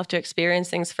challenge yourself to experience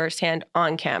things firsthand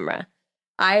on camera.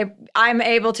 I'm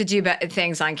able to do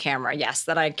things on camera, yes,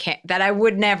 that I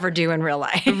would never do in real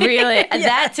life. Really? Yes.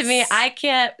 That to me, I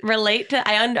can't relate to.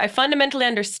 I fundamentally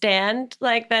understand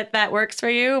that works for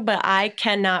you, but I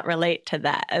cannot relate to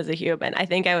that as a human. I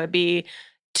think I would be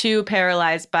too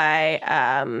paralyzed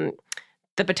by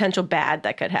the potential bad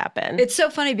that could happen. It's so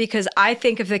funny because I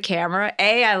think of the camera.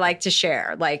 I like to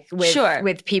share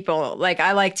with people.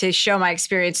 I like to show my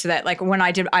experience so that when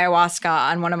I did ayahuasca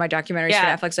on one of my documentaries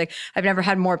for Netflix, I've never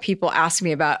had more people ask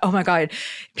me about, oh my God,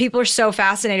 people are so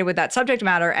fascinated with that subject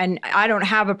matter. And I don't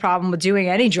have a problem with doing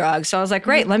any drugs. So I was like,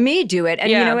 great, let me do it.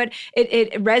 And you know what?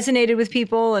 It resonated with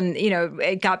people and,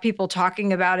 it got people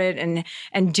talking about it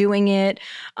and doing it.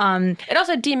 It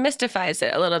also demystifies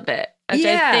it a little bit. Which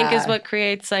I think is what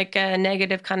creates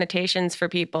negative connotations for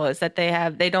people is that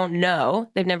they don't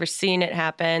know, they've never seen it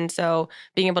happen. So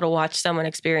being able to watch someone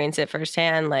experience it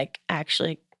firsthand,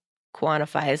 actually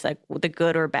quantifies the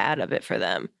good or bad of it for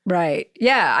them. Right.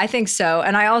 Yeah, I think so.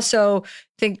 And I also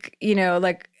think,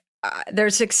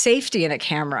 there's like safety in a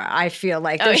camera. I feel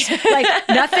like there's like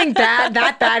nothing that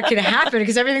bad can happen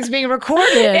because everything's being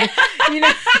recorded. You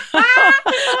know,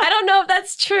 I don't know if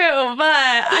that's true, but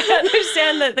I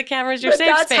understand that the camera's your safe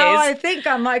that's space. how I think.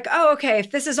 I'm like, oh, okay. If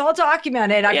this is all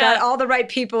documented, I've got all the right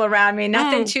people around me.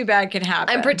 Nothing too bad can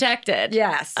happen. I'm protected.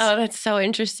 Yes. Oh, that's so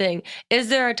interesting. Is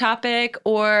there a topic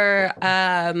or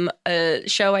a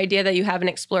show idea that you haven't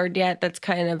explored yet that's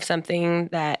kind of something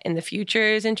that in the future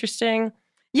is interesting?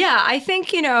 Yeah, I think,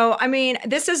 I mean,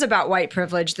 this is about white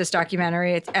privilege, this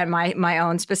documentary, it's, and my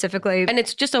own specifically. And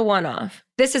it's just a one-off.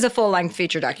 This is a full-length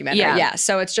feature documentary. Yeah.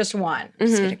 So it's just one. I'm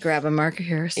just going to grab a marker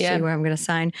here, see where I'm going to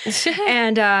sign.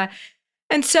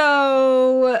 And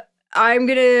so I'm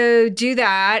going to do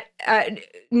that.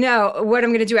 No, what I'm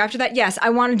going to do after that, yes, I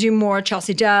want to do more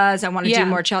Chelsea Does. I want to do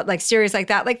more like series like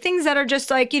that, like things that are just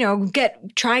like,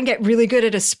 try and get really good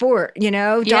at a sport,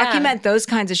 document those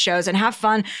kinds of shows and have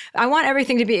fun. I want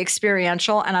everything to be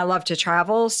experiential and I love to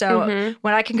travel. So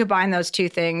when I can combine those two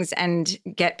things and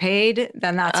get paid,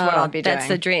 then that's what I'll be doing. That's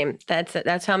the dream.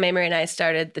 That's how Mamrie and I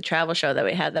started the travel show that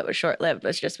we had that was short-lived.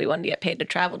 Was just we wanted to get paid to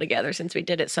travel together since we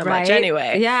did it so much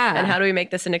anyway. Yeah. And how do we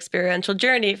make this an experiential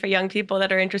journey for young people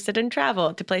that are interested in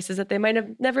travel to places that they might have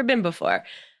never been before?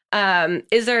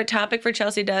 Is there a topic for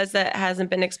Chelsea Does that hasn't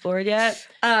been explored yet?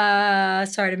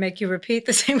 Sorry to make you repeat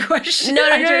the same question. No.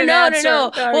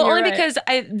 Oh, Well, only because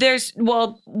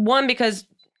because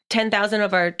 10,000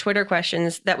 of our Twitter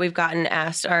questions that we've gotten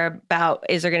asked are about,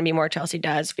 is there going to be more Chelsea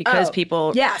Does? Because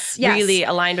people really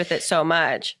aligned with it so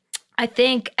much. I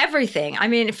think everything. I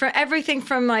mean, for everything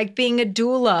from like being a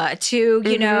doula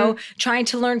to, trying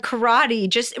to learn karate,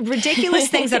 just ridiculous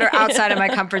things that are outside of my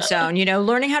comfort zone,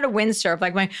 learning how to windsurf.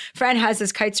 Like my friend has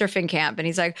this kite surfing camp and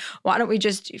he's like, why don't we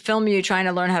just film you trying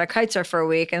to learn how to kite surf for a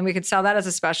week and we could sell that as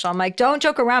a special. I'm like, don't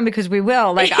joke around because we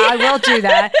will. Like, I will do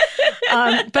that.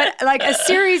 But like a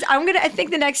series, I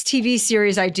think the next TV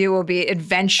series I do will be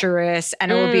adventurous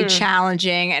and it will be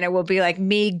challenging and it will be like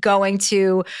me going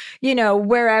to,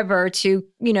 wherever to,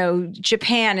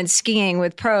 Japan and skiing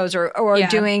with pros or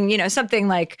doing, something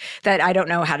like that I don't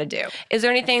know how to do. Is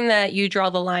there anything that you draw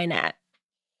the line at?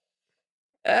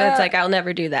 That's like, I'll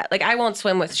never do that. Like, I won't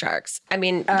swim with sharks. I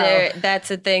mean,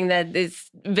 that's a thing that is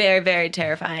very, very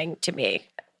terrifying to me.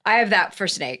 I have that for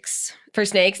snakes. For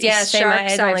snakes? Yeah, same.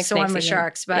 Sharks, I don't I've like swum snakes with either.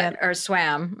 sharks, but or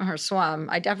swum.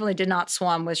 I definitely did not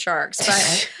swim with sharks,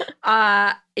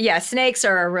 but snakes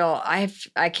are a real.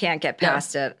 I can't get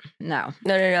past it. No.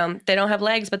 They don't have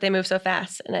legs, but they move so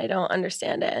fast, and I don't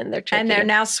understand it. And they're tricky. And they're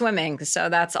now swimming, so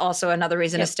that's also another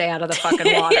reason to stay out of the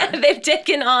fucking water. They've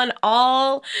taken on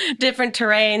all different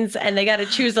terrains, and they got to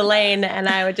choose a lane. And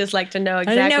I would just like to know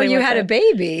exactly. I didn't know you had a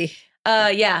baby.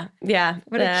 Yeah.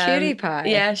 What a cutie pie.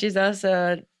 Yeah, she's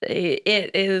also,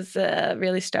 it is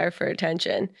really starved for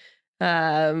attention.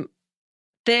 Okay.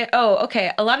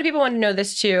 A lot of people want to know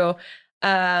this too.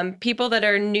 People that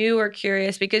are new or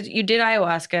curious, because you did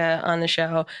ayahuasca on the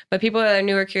show, but people that are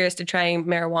new or curious to trying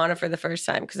marijuana for the first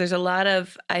time, because there's a lot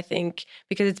of, I think,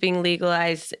 because it's being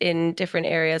legalized in different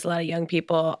areas, a lot of young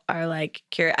people are like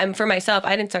curious. For myself,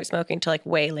 I didn't start smoking until like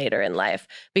way later in life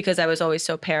because I was always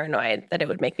so paranoid that it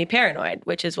would make me paranoid,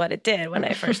 which is what it did when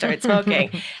I first started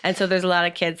smoking. And so there's a lot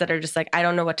of kids that are just like, I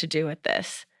don't know what to do with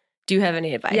this. Do you have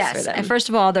any advice for them? And first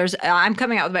of all, I'm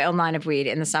coming out with my own line of weed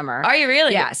in the summer. Are you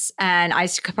really? Yes. And I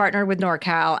partnered with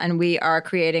NorCal and we are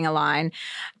creating a line.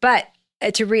 But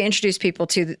to reintroduce people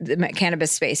to the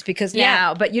cannabis space because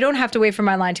now, but you don't have to wait for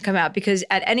my line to come out because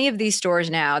at any of these stores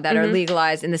now that are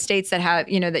legalized in the states that have,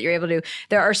 that you're able to,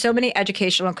 there are so many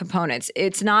educational components.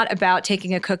 It's not about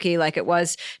taking a cookie like it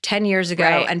was 10 years ago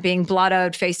and being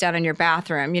blottoed face down in your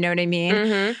bathroom. You know what I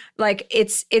mean? Like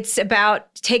it's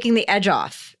about taking the edge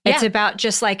off. It's about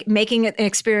just like making an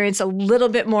experience a little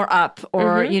bit more up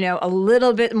or, a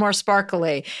little bit more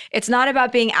sparkly. It's not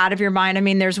about being out of your mind. I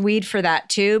mean, there's weed for that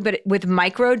too, but with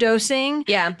micro dosing,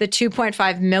 the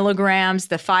 2.5 milligrams,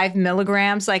 the 5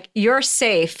 milligrams, like you're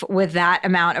safe with that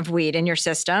amount of weed in your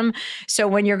system. So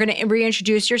when you're going to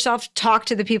reintroduce yourself, talk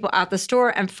to the people at the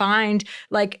store and find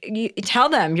tell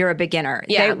them you're a beginner.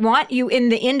 They want you in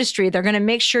the industry. They're going to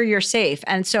make sure you're safe.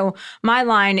 And so my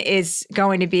line is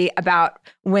going to be about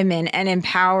women and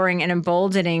empowering and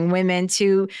emboldening women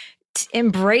to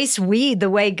embrace weed the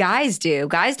way guys do.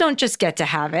 Guys don't just get to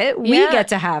have it. We get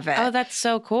to have it. Oh, that's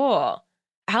so cool.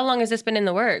 How long has this been in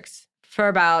the works? For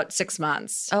about 6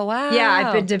 months. Oh, wow. Yeah,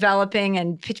 I've been developing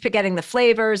and getting the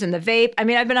flavors and the vape. I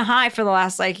mean, I've been a high for the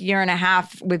last year and a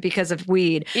half because of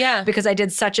weed. Yeah. Because I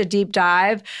did such a deep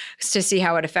dive to see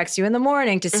how it affects you in the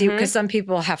morning, to see, because some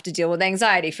people have to deal with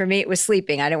anxiety. For me, it was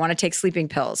sleeping. I didn't want to take sleeping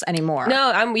pills anymore.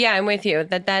 No, I'm with you.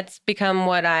 That's become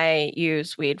what I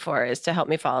use weed for, is to help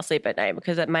me fall asleep at night,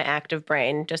 because my active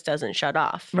brain just doesn't shut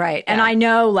off. Right. And I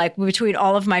know, between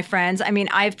all of my friends, I mean,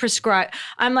 I've prescribed,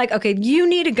 I'm like, okay, you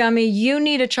need a gummy, you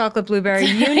need a chocolate blueberry,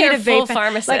 you need You're a full vape.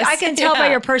 pharmacist. I can tell by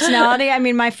your personality. I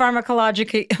mean, my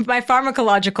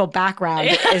pharmacological background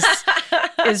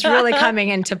is really coming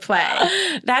into play.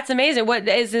 That's amazing. What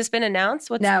has this been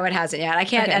announced? No, it hasn't yet. I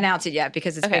can't announce it yet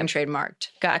because it's being trademarked.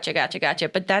 Gotcha.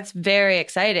 But that's very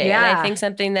exciting. Yeah. And I think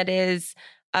something that is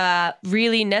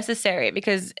really necessary,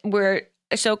 because we're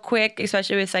so quick,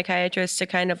 especially with psychiatrists, to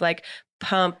kind of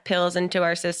pump pills into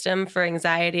our system for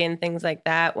anxiety and things like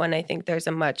that, when I think there's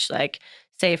a much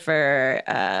safer,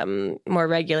 more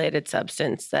regulated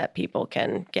substance that people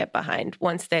can get behind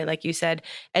once they, like you said,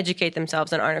 educate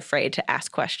themselves and aren't afraid to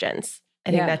ask questions. I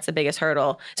think that's the biggest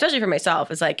hurdle, especially for myself,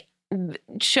 is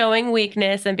showing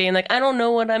weakness and being I don't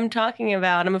know what I'm talking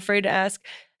about. I'm afraid to ask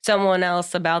someone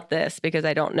else about this because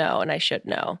I don't know and I should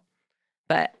know.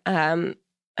 But I'm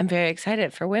very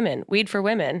excited for women. Weed for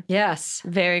Women. Yes.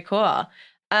 Very cool.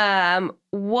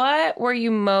 What were you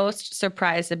most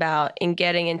surprised about in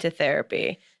getting into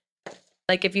therapy?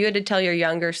 If you had to tell your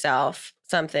younger self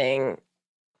something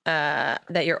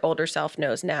that your older self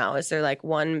knows now, is there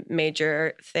one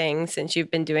major thing since you've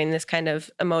been doing this kind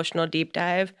of emotional deep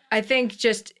dive? I think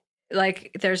just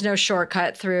there's no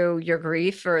shortcut through your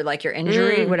grief or your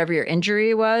injury, whatever your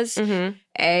injury was.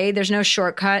 There's no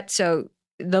shortcut. So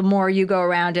the more you go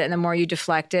around it and the more you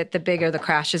deflect it, the bigger the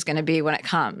crash is going to be when it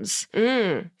comes.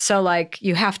 So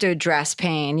you have to address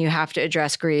pain, you have to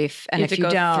address grief. And if you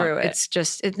don't, it's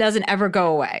just, it doesn't ever go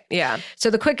away. Yeah.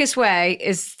 So the quickest way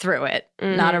is through it,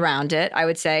 not around it, I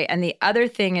would say. And the other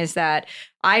thing is that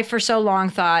I, for so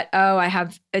long, thought, oh, I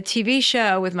have a TV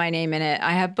show with my name in it,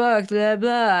 I have books, blah,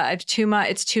 blah. It's too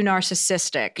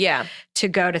narcissistic to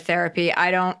go to therapy.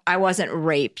 I wasn't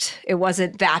raped. It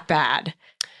wasn't that bad.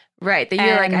 Right. That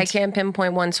you're I can't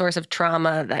pinpoint one source of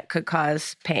trauma that could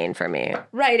cause pain for me.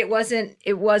 Right. It wasn't,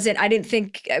 I didn't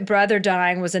think a brother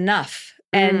dying was enough.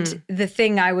 And the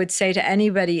thing I would say to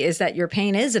anybody is that your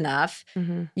pain is enough.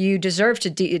 You deserve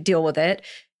to deal with it.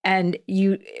 And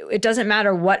it doesn't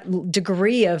matter what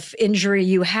degree of injury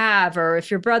you have, or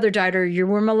if your brother died or you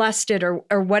were molested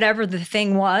or whatever the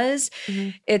thing was,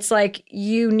 it's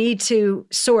you need to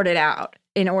sort it out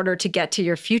in order to get to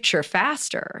your future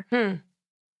faster.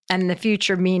 And the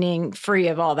future meaning free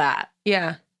of all that.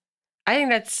 Yeah. I think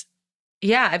that's,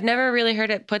 I've never really heard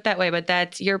it put that way, but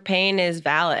that's, your pain is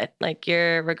valid.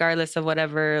 You're, regardless of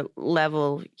whatever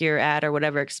level you're at or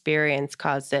whatever experience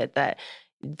caused it, that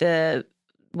the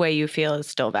way you feel is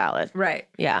still valid. Right.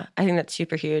 Yeah. I think that's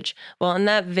super huge. Well, on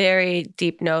that very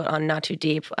deep note on Not Too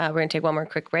Deep, we're going to take one more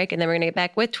quick break, and then we're going to get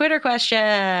back with Twitter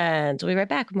questions. We'll be right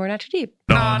back with more Not Too Deep.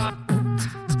 Not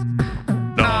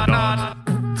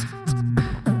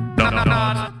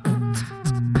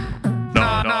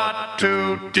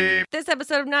too deep. This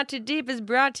episode of Not Too Deep is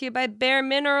brought to you by Bare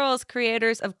Minerals,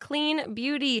 creators of clean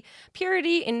beauty.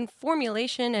 Purity in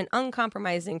formulation and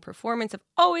uncompromising performance have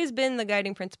always been the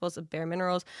guiding principles of Bare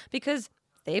Minerals, because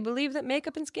they believe that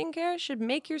makeup and skincare should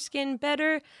make your skin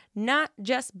better, not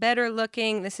just better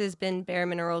looking. This has been Bare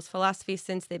Minerals' philosophy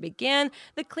since they began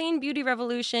the clean beauty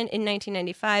revolution in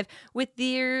 1995 with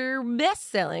their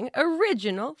best-selling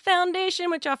original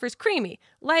foundation, which offers creamy,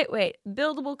 lightweight,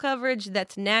 buildable coverage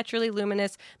that's naturally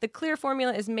luminous. The clear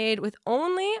formula is made with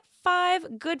only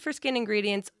 5 good-for-skin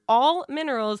ingredients, all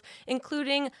minerals,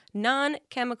 including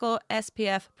non-chemical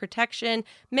SPF protection.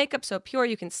 Makeup so pure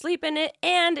you can sleep in it,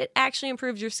 and it actually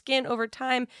improves your skin over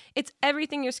time. It's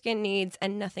everything your skin needs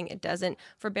and nothing it doesn't.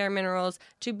 For Bare Minerals,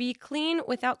 to be clean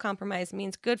without compromise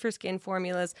means good-for-skin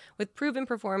formulas with proven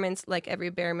performance like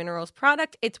every Bare Minerals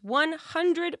product. It's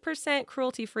 100%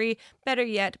 cruelty-free. Better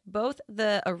yet, both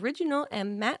the original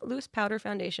and matte loose powder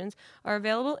foundations are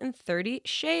available in 30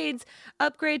 shades.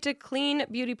 Upgrade to clean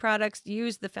beauty products.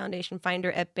 Use the foundation finder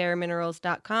at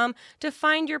bareminerals.com to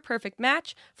find your perfect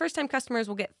match. First-time customers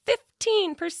will get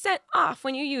 15% off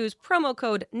when you use promo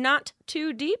code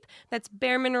NOT2DEEP. That's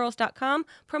bareminerals.com.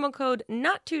 Promo code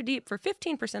NOT2DEEP for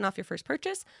 15% off your first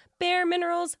purchase. Bare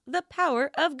Minerals, the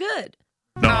power of good.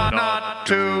 Not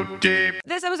too deep.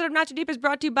 This episode of Not Too Deep is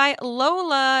brought to you by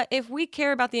Lola. If we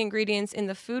care about the ingredients in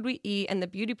the food we eat and the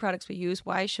beauty products we use,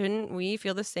 why shouldn't we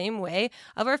feel the same way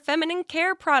of our feminine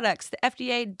care products? The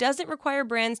FDA doesn't require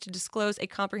brands to disclose a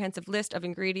comprehensive list of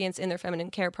ingredients in their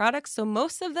feminine care products, so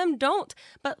most of them don't.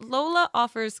 But Lola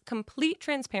offers complete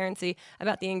transparency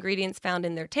about the ingredients found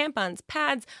in their tampons,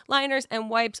 pads, liners, and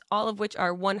wipes, all of which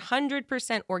are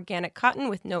 100% organic cotton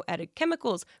with no added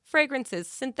chemicals, fragrances,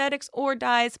 synthetics, or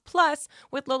dyes. Plus,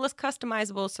 with Lola's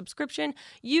customizable subscription,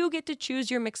 you get to choose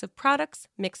your mix of products,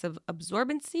 mix of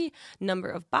absorbency, number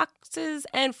of boxes,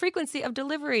 and frequency of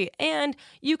delivery. And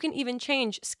you can even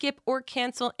change, skip, or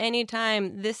cancel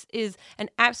anytime. This is an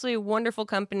absolutely wonderful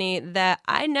company that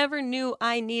I never knew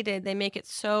I needed. They make it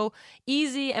so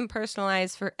easy and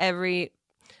personalized for every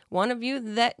one of you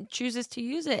that chooses to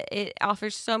use it. It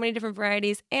offers so many different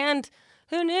varieties, and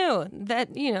who knew that,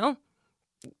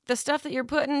 the stuff that you're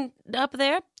putting up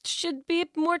there should be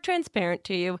more transparent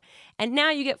to you. And now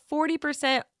you get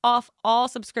 40% off all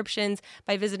subscriptions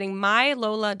by visiting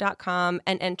mylola.com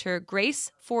and enter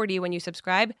GRACE40 when you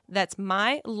subscribe. That's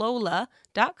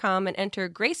mylola.com and enter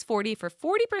GRACE40 for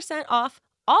 40% off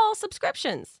all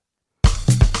subscriptions.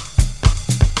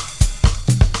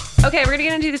 Okay, we're going to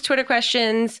get into these Twitter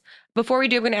questions. Before we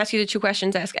do, I'm going to ask you the two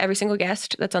questions I ask every single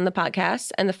guest that's on the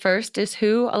podcast. And the first is,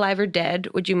 who, alive or dead,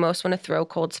 would you most want to throw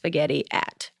cold spaghetti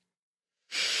at?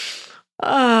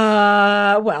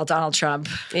 Well, Donald Trump.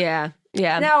 Yeah.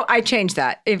 No, I changed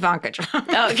that. Ivanka Trump.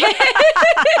 Okay.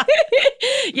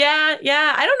 Yeah.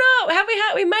 I don't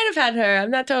know. We might have had her.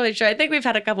 I'm not totally sure. I think we've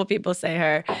had a couple people say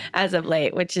her as of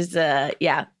late, which is,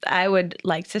 I would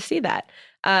like to see that.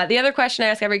 The other question I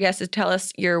ask every guest is, tell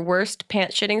us your worst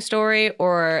pants shitting story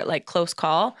or like close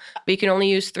call, but you can only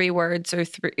use 3 words or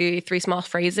three small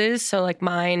phrases. So like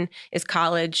mine is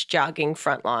college, jogging,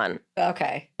 front lawn.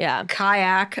 Okay. Yeah.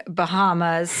 Kayak,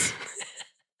 Bahamas,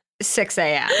 6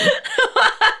 a.m.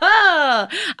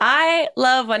 I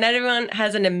love when everyone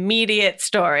has an immediate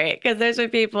story, because there's some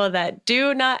people that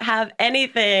do not have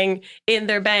anything in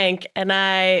their bank, and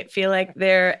I feel like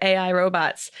they're AI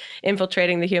robots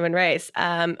infiltrating the human race.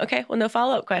 Okay, well, no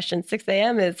follow-up questions. 6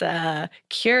 a.m. is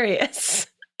curious.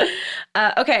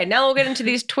 Okay, now we'll get into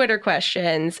these Twitter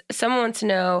questions. Someone wants to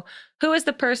know, who is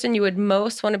the person you would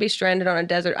most want to be stranded on a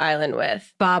desert island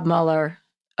with? Bob Mueller.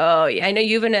 Oh, yeah. I know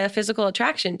you have a physical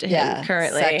attraction to him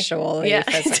currently. Sexually,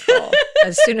 physical.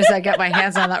 As soon as I get my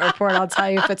hands on that report, I'll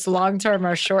tell you if it's long-term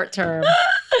or short-term.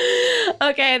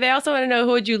 Okay. They also want to know,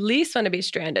 who would you least want to be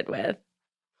stranded with?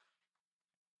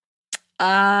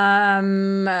 Oh,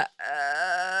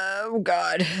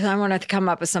 God. I want to come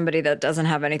up with somebody that doesn't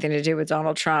have anything to do with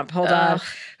Donald Trump. Hold on.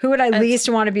 Who would I least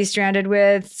want to be stranded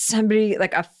with? Somebody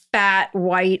like a fat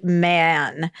white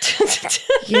man.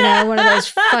 One of those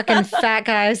fucking fat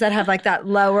guys that have like that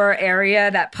lower area,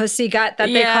 that pussy gut that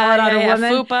they call it on a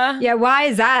woman. Fupa. Yeah, why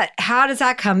is that? How does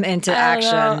that come into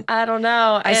action? I don't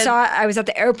know. I was at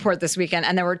the airport this weekend,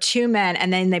 and there were 2 men,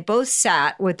 and then they both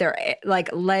sat with their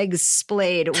like legs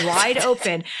splayed wide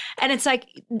open. And it's like,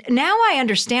 now I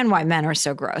understand why men are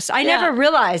so gross. I never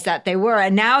realized that they were.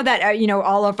 And now that,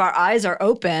 all of our eyes are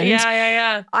open.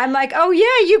 Yeah. I'm like, oh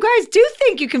yeah, you guys do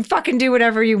think you can fucking do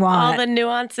whatever you want. All the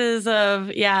nuances of,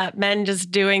 men just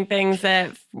doing things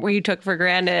that we took for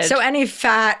granted. So any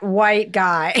fat white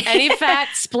guy. Any fat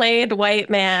splayed white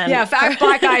man. Yeah, fat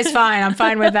black guy is fine. I'm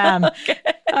fine with them. Okay.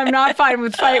 I'm not fine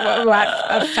with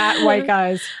fat white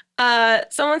guys.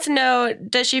 Someone wants to know,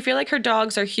 does she feel like her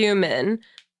dogs are human?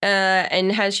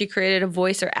 And has she created a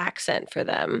voice or accent for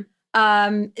them?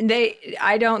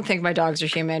 I don't think my dogs are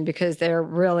human because they're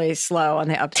really slow on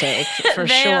the uptake for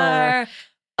sure. Are.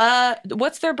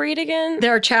 What's their breed again?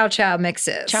 They're Chow Chow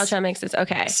mixes. Chow Chow mixes.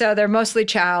 Okay. So they're mostly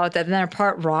Chow, then they're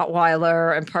part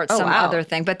Rottweiler and part other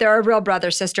thing. But they're a real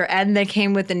brother sister, and they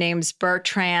came with the names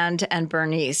Bertrand and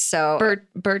Bernice. So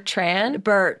Bertrand?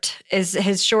 Bert is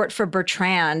his short for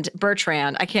Bertrand.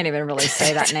 I can't even really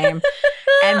say that name.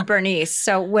 And Bernice.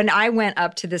 So when I went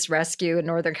up to this rescue in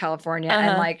Northern California,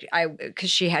 and because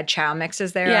she had Chow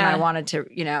mixes there, and I wanted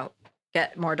to,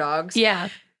 get more dogs. Yeah.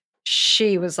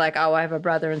 She was like, oh, I have a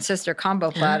brother and sister combo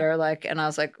platter. And I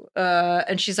was like,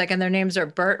 and she's like, and their names are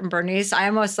Bert and Bernice. I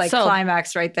almost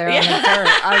climaxed right there on the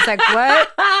Bert. I was like,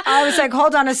 what? I was like,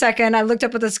 hold on a second. I looked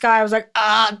up at the sky. I was like,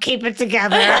 keep it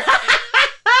together.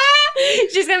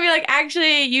 She's going to be like,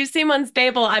 actually, you seem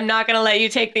unstable. I'm not going to let you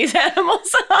take these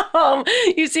animals home.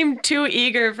 You seem too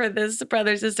eager for this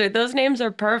brother, sister. Those names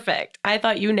are perfect. I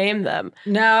thought you named them.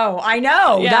 No, I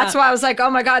know. Yeah. That's why I was like,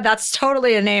 oh my God, that's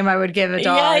totally a name I would give a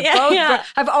dog. Yeah.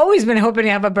 I've always been hoping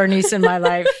to have a Bernice in my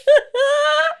life.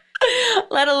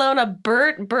 Let alone a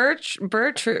Bert.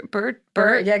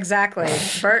 Yeah, exactly.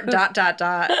 Bert ...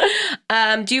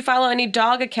 Do you follow any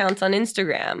dog accounts on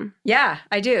Instagram? Yeah,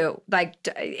 I do. Like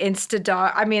Insta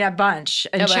dog. I mean, a bunch.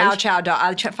 And Chow Chow dog.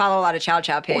 I follow a lot of Chow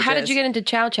Chow pages. Well, how did you get into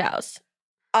Chow Chows?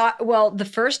 Well, the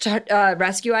first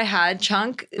rescue I had,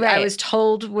 Chunk, I was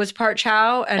told was part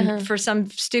Chow. And for some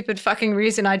stupid fucking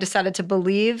reason, I decided to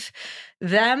believe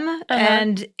them.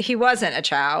 And he wasn't a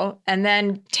Chow. And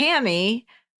then Tammy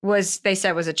they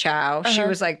said was a Chow. She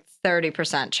was like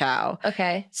 30% Chow.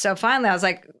 Okay. So finally I was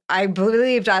like, I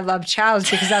believed I loved Chows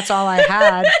because that's all I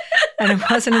had. And it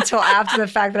wasn't until after the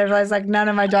fact that I realized like none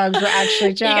of my dogs were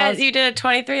actually Chows. You did a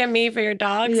 23andMe for your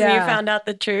dogs and you found out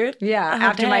the truth? Yeah.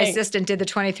 After my assistant did the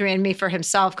 23andMe for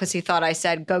himself because he thought I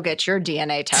said, go get your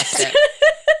DNA tested.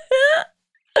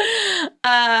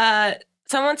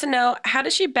 Someone wants to know, how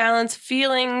does she balance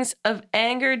feelings of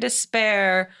anger,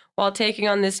 despair while taking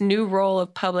on this new role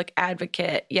of public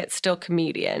advocate, yet still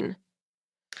comedian?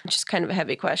 Which is kind of a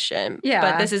heavy question. Yeah.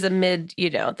 But this is amid,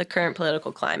 the current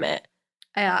political climate.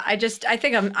 Yeah, I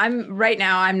think I'm right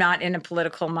now, I'm not in a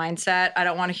political mindset. I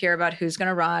don't want to hear about who's going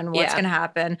to run, what's going to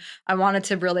happen. I wanted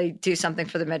to really do something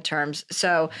for the midterms.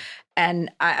 So,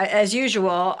 and as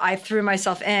usual, I threw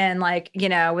myself in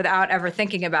without ever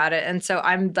thinking about it. And so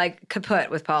I'm like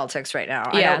kaput with politics right now.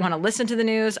 I don't want to listen to the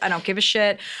news. I don't give a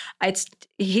shit.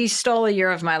 He stole a year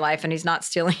of my life and he's not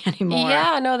stealing anymore.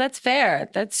 Yeah, no, that's fair.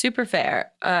 That's super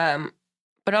fair.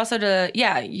 But also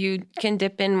you can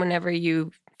dip in whenever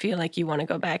you feel like you want to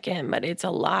go back in, but it's a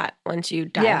lot once you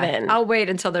dive in. I'll wait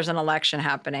until there's an election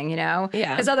happening, Yeah.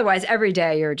 Because otherwise every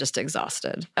day you're just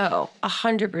exhausted. Oh,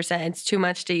 100%. It's too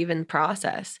much to even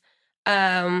process.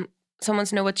 Someone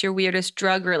wants to know, what's your weirdest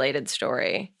drug-related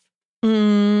story?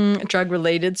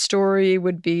 Drug-related story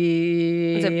would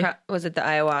be... Was it the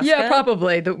ayahuasca? Yeah,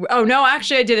 probably. No,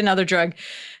 actually I did another drug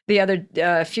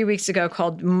a few weeks ago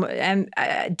called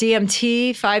DMT,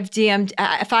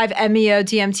 5-MeO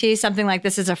DMT, something like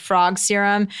this is a frog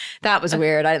serum. That was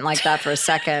weird. I didn't like that for a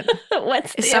second.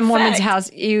 What's the Some effect? woman's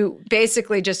house, you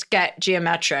basically just get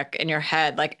geometric in your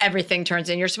head. Like everything turns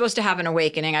in. You're supposed to have an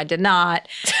awakening. I did not.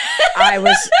 I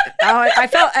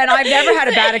felt, and I've never had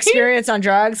a bad experience on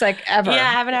drugs, like ever. Yeah,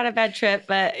 I haven't had a bad trip,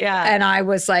 but yeah. And I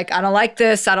was like, I don't like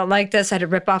this. I don't like this. I had to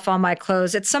rip off all my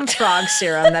clothes. It's some frog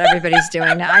serum that everybody's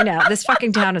doing now. I know this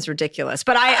fucking town is ridiculous,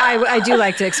 but I do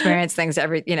like to experience things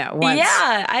once.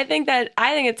 Yeah, I think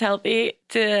it's healthy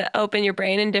to open your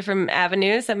brain in different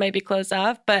avenues that might be closed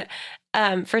off, but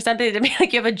for something to be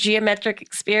like you have a geometric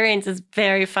experience is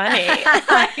very funny.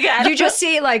 You just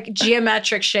see like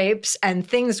geometric shapes and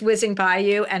things whizzing by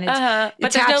you, and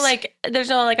but there's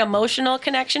no emotional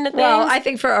connection to things. Well, I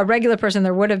think for a regular person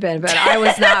there would have been, but I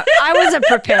was not. I wasn't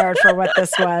prepared for what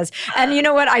this was. And you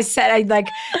know what I said?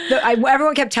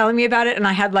 Everyone kept telling me about it, and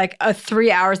I had like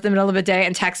 3 hours in the middle of the day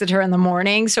and texted her in the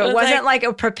morning, so it wasn't like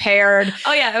a prepared.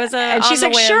 Oh yeah, it was and she's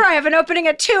like, "Sure, I have an opening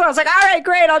at 2." I was like, "All right,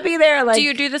 great, I'll be there." Like, do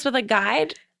you do this with a guide?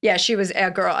 Yeah, she was a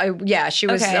girl. She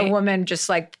was a woman, just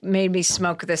like made me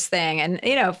smoke this thing.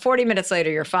 And, 40 minutes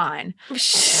later, you're fine.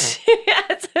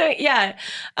 Yeah.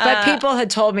 But people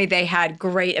had told me they had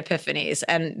great epiphanies,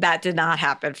 and that did not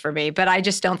happen for me. But I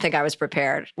just don't think I was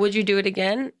prepared. Would you do it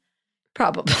again?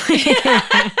 Probably.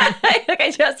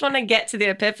 I just want to get to the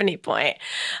epiphany point.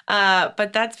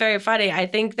 But that's very funny. I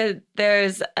think that there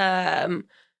is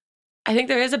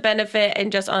a benefit in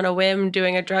just on a whim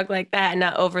doing a drug like that and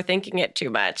not overthinking it too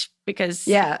much, because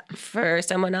for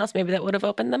someone else, maybe that would have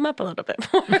opened them up a little bit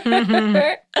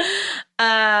more.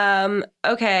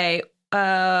 Okay.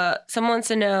 Someone wants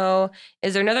to know,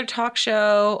 is there another talk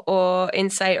show or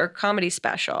insight or comedy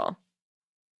special?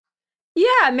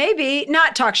 Yeah, maybe.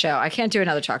 Not talk show. I can't do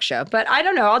another talk show, but I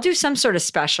don't know. I'll do some sort of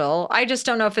special. I just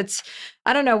don't know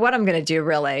I don't know what I'm going to do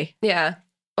really. Yeah.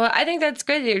 Well, I think that's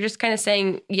good. You're just kind of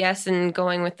saying yes and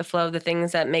going with the flow of the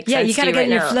things that make sense. Yeah, you got to get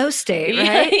in your flow state,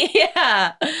 right?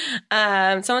 Yeah.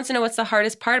 Someone wants to know, what's the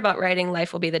hardest part about writing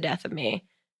Life Will Be the Death of Me?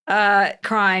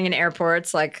 Crying in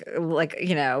airports, like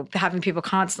having people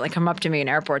constantly come up to me in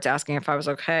airports asking if I was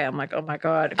okay. I'm like, oh my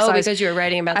God. Because you were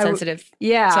writing about sensitive.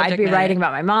 Yeah, I'd be writing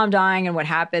about my mom dying and what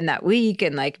happened that week,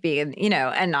 and like being,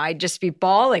 and I'd just be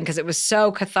bawling because it was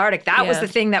so cathartic. That was the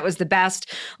thing that was the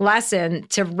best lesson,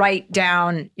 to write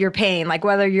down your pain, like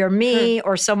whether you're me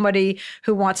or somebody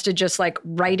who wants to just like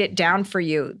write it down for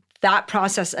you. That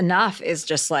process enough is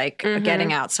just like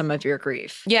getting out some of your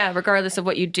grief. Yeah, regardless of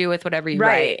what you do with whatever you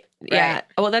write. Yeah.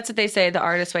 Well, that's what they say. The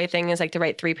artist way thing is like to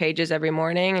write 3 pages every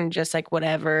morning and just like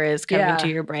whatever is coming to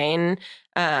your brain.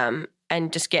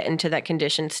 and just get into that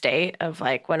conditioned state of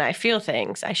like, when I feel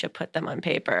things, I should put them on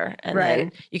paper, and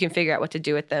then you can figure out what to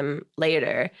do with them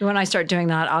later. When I start doing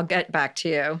that, I'll get back to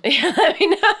you. Yeah, let me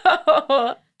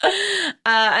know.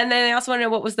 And then I also want to know,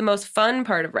 what was the most fun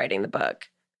part of writing the book?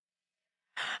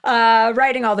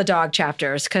 Writing all the dog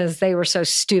chapters, because they were so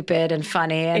stupid and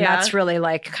funny. And that's really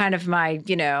like kind of my,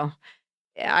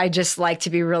 I just like to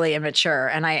be really immature,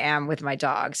 and I am with my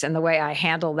dogs and the way I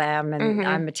handle them. And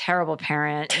I'm a terrible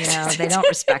parent. They don't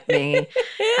respect me.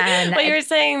 And you were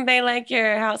saying they like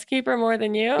your housekeeper more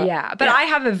than you? Yeah. But I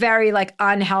have a very like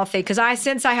unhealthy, because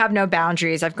since I have no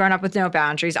boundaries, I've grown up with no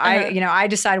boundaries. I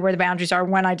decide where the boundaries are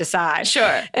when I decide.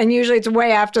 Sure. And usually it's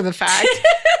way after the fact.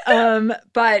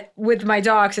 But with my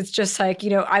dogs, it's just like,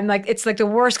 I'm like, it's like the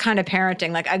worst kind of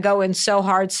parenting. Like I go in so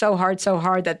hard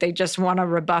that they just want to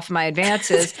rebuff my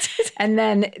advances. And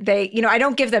then they, I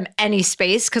don't give them any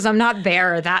space because I'm not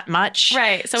there that much.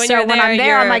 Right. So when I'm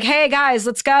there, I'm like, hey guys,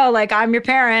 let's go. Like I'm your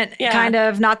parent, kind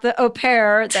of, not the au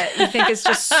pair that you think is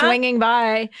just swinging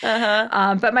by.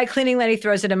 But my cleaning lady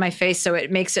throws it in my face. So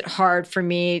it makes it hard for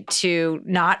me to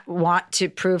not want to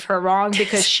prove her wrong,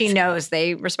 because she knows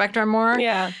they respect her more.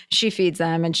 Yeah. She feeds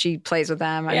them and she plays with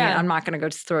them. I mean, I'm not going to go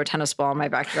throw a tennis ball in my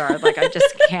backyard. Like I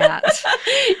just can't.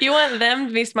 You want them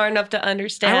to be smart enough to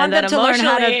understand. I want them to learn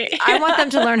I want them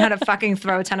to learn how to fucking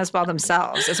throw a tennis ball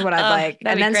themselves, is what I'd like.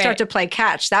 And then start to play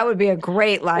catch. That would be a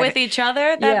great life. With each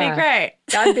other? That'd be great.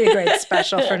 That'd be a great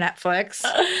special for Netflix.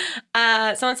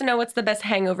 Someone wants to know, what's the best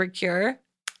hangover cure?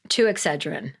 2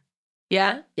 Excedrin.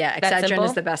 Yeah? Yeah, Excedrin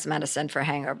is the best medicine for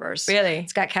hangovers. Really?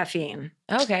 It's got caffeine.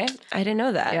 Okay. I didn't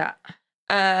know that. Yeah.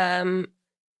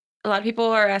 A lot of people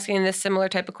are asking this similar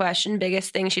type of question.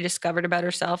 Biggest thing she discovered about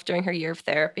herself during her year of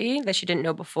therapy that she didn't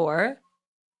know before?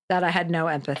 That I had no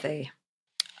empathy.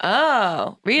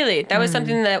 Oh, really? That was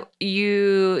something that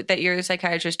your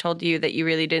psychiatrist told you that you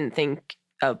really didn't think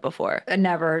of before? It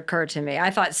never occurred to me. I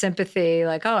thought sympathy,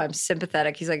 like, oh, I'm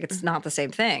sympathetic. He's like, it's not the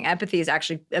same thing. Empathy is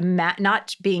actually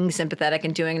not being sympathetic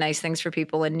and doing nice things for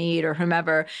people in need or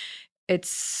whomever.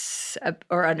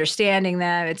 Or understanding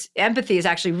them. Empathy is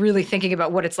actually really thinking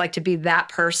about what it's like to be that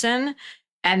person.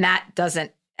 And that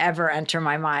doesn't ever enter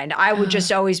my mind. I would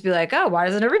just always be like, oh, why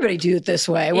doesn't everybody do it this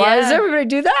way? Why does everybody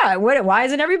do that? Why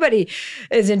isn't everybody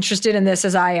as interested in this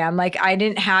as I am? Like, I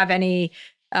didn't have any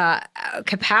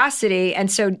capacity.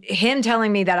 And so him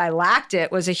telling me that I lacked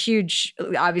it was a huge,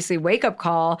 obviously, wake-up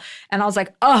call. And I was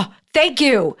like, oh, thank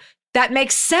you. That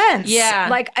makes sense. Yeah.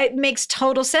 Like it makes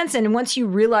total sense. And once you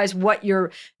realize what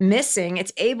you're missing,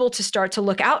 it's able to start to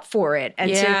look out for it and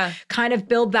to kind of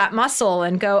build that muscle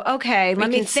and go, okay, let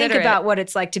me think about what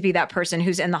it's like to be that person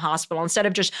who's in the hospital, instead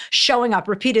of just showing up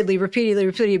repeatedly,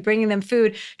 bringing them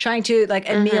food, trying to like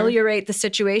ameliorate the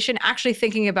situation, actually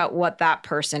thinking about what that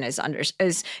person is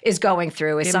going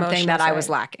through is something that I was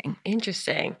lacking.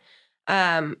 Interesting.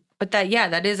 But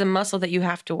that is a muscle that you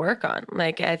have to work on.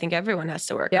 Like, I think everyone has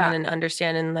to work on and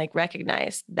understand and like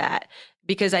recognize that,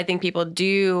 because I think people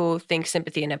do think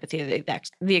sympathy and empathy are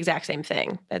the exact same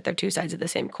thing, that they're two sides of the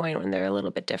same coin when they're a little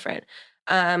bit different.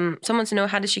 Someone wants to know,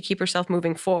 how does she keep herself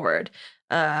moving forward?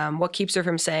 What keeps her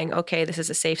from saying, okay, this is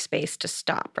a safe space to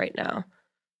stop right now?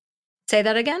 Say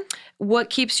that again? What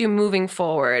keeps you moving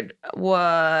forward?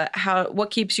 What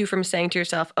keeps you from saying to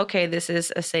yourself, okay, this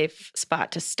is a safe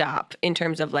spot to stop, in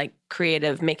terms of like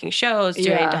creative, making shows,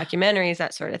 doing documentaries,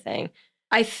 that sort of thing?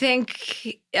 I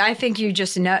think you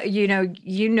just know,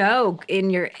 in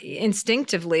your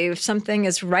instinctively if something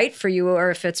is right for you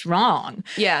or if it's wrong.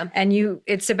 Yeah. And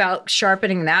it's about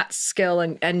sharpening that skill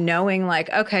and knowing like,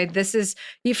 okay, this is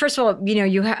you. First of all,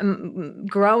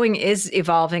 growing is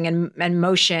evolving and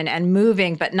motion and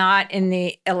moving, but not in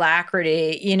the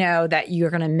alacrity, that you're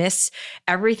going to miss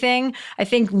everything. I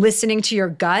think listening to your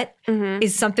gut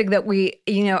is something that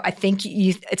I think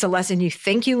it's a lesson you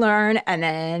think you learn, and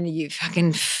then you fucking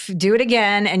do it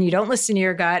again, and you don't listen to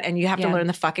your gut, and you have to learn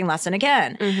the fucking lesson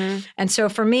again. And so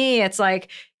for me, it's like,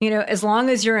 as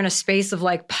long as you're in a space of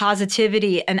like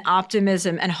positivity and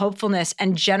optimism and hopefulness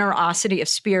and generosity of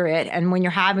spirit, and when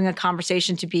you're having a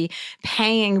conversation to be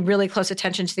paying really close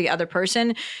attention to the other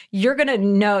person, you're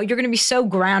going to be so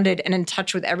grounded and in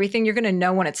touch with everything. You're going to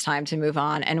know when it's time to move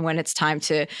on, and when it's time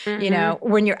to,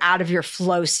 when you're out of your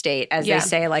flow state, as they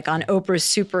say, like on Oprah's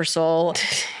Super Soul,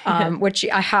 which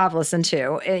I have listened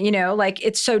to, like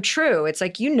it's so true. It's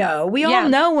like, we all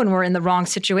know when we're in the wrong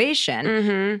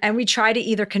situation, and we try to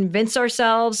either convince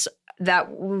ourselves that,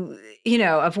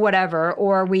 of whatever,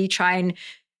 or we try and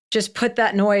just put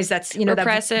that noise that's,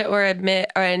 repress it or admit,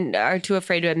 and are too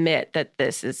afraid to admit that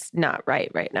this is not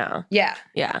right now. Yeah.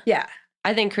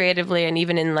 I think creatively and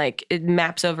even in like it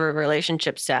maps over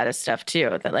relationship status stuff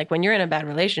too. That like when you're in a bad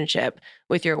relationship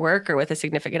with your work or with a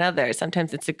significant other,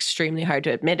 sometimes it's extremely hard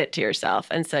to admit it to yourself.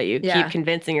 And so you keep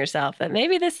convincing yourself that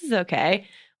maybe this is okay,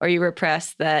 or you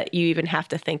repress that you even have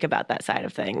to think about that side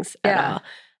of things at all.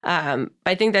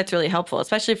 I think that's really helpful,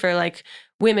 especially for like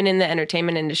women in the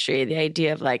entertainment industry, the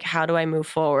idea of like, how do I move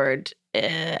forward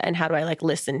and how do I like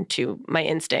listen to my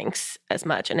instincts as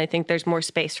much? And I think there's more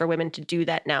space for women to do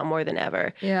that now more than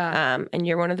ever. Yeah. And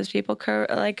you're one of those people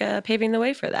paving the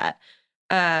way for that.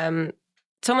 So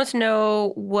I want to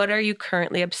know, what are you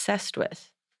currently obsessed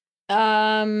with?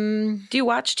 Do you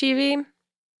watch TV?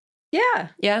 Yeah.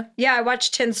 Yeah? Yeah, I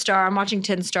watch Tin Star. I'm watching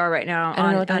Tin Star right now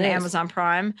on Amazon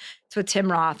Prime. It's with Tim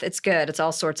Roth. It's good. It's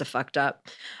all sorts of fucked up.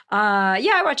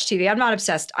 Yeah, I watch TV. I'm not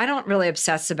obsessed. I don't really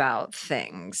obsess about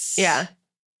things. Yeah.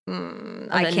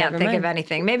 I can't think of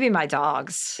anything. Maybe my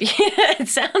dogs. Yeah, it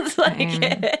sounds like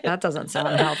it. That doesn't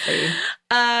sound healthy.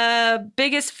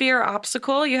 Biggest fear or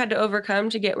obstacle you had to overcome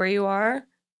to get where you are?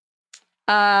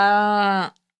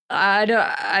 My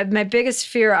biggest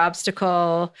fear or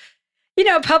obstacle...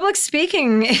 public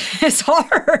speaking is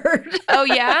hard. Oh,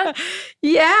 yeah?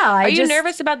 Yeah. Are you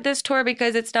nervous about this tour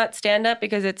because it's not stand-up,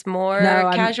 because it's more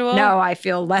casual? I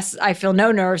feel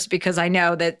no nerves because I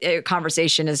know that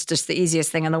conversation is just the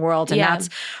easiest thing in the world. And that's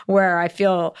where I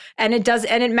feel, and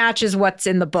it matches what's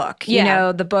in the book.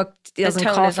 Yeah. The book doesn't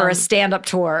call for a stand-up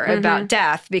tour about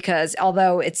death, because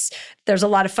although there's a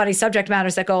lot of funny subject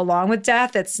matters that go along with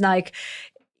death, it's like,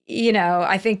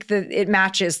 I think that it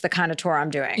matches the kind of tour I'm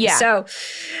doing. Yeah. So,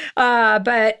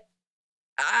 but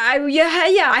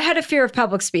I had a fear of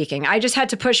public speaking. I just had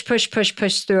to push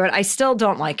through it. I still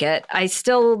don't like it. I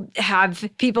still have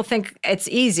people think it's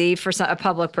easy for a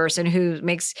public person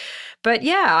but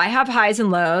yeah, I have highs and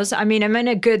lows. I mean, I'm in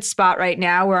a good spot right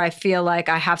now where I feel like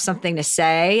I have something to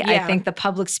say. Yeah. I think the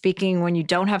public speaking, when you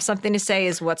don't have something to say,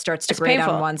 is what starts to grate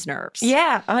on one's nerves.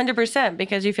 Yeah, 100%,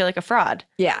 because you feel like a fraud.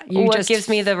 Yeah. What gives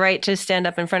me the right to stand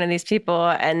up in front of these people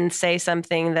and say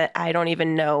something that I don't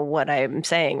even know what I'm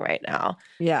saying right now?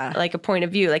 Yeah. Like a point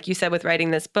of view, like you said with writing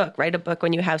this book. Write a book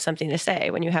when you have something to say,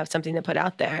 when you have something to put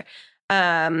out there.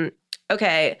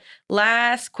 Okay,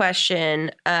 last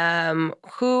question.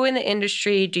 Who in the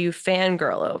industry do you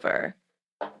fangirl over?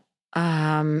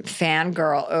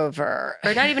 Fangirl over.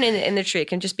 Or not even in the industry, it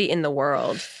can just be in the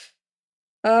world.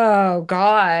 Oh,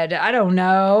 God. I don't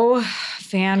know.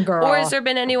 Fangirl. Or has there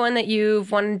been anyone that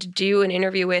you've wanted to do an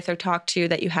interview with or talk to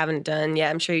that you haven't done? Yeah,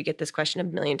 I'm sure you get this question a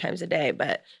million times a day,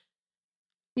 but...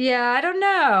 Yeah, I don't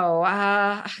know.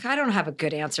 I don't have a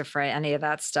good answer for any of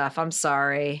that stuff. I'm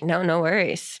sorry. No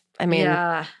worries. I mean,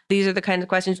 These are the kinds of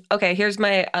questions. Okay, here's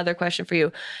my other question for you.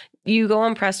 You go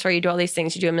on press tour, you do all these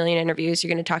things, you do a million interviews,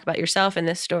 you're going to talk about yourself in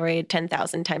this story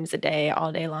 10,000 times a day,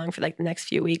 all day long for like the next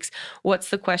few weeks. What's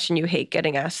the question you hate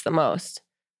getting asked the most?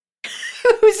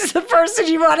 Who's the person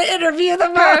you want to interview the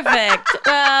most? Perfect.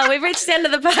 Well, we've reached the end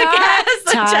of the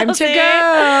podcast. Time to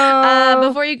go.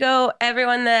 Before you go,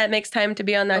 everyone that makes time to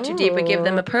be on Not Too Deep, we give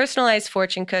them a personalized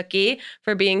fortune cookie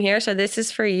for being here. So this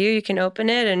is for you. You can open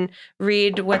it and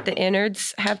read what the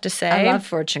innards have to say. I love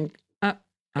fortune.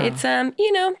 It's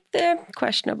they're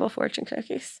questionable fortune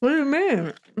cookies. What do you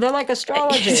mean? They're like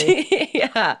astrology.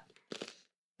 Yeah.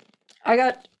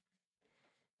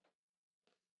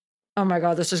 Oh my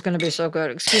God, this is going to be so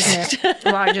good. Excuse me.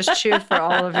 Well, I just chewed for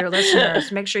all of your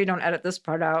listeners. Make sure you don't edit this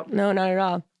part out. No, not at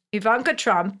all. Ivanka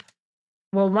Trump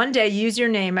will one day use your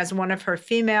name as one of her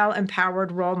female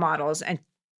empowered role models,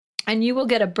 and you will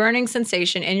get a burning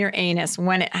sensation in your anus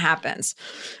when it happens.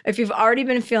 If you've already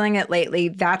been feeling it lately,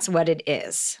 that's what it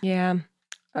is. Yeah.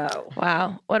 Oh.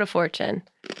 Wow. What a fortune.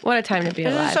 What a time to be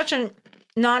alive. This is such a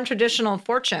non-traditional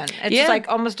fortune. It's like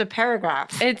almost a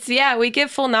paragraph. We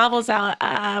give full novels out.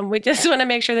 We just want to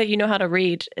make sure that you know how to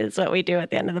read is what we do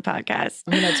at the end of the podcast.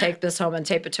 I'm going to take this home and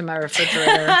tape it to my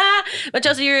refrigerator. But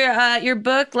Chelsea, your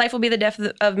book, Life Will Be the Death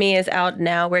of Me, is out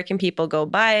now. Where can people go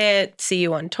buy it, see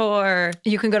you on tour?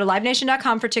 You can go to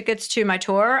livenation.com for tickets to my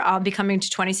tour. I'll be coming to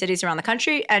 20 cities around the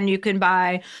country, and you can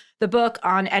buy the book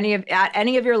at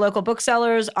any of your local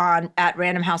booksellers, at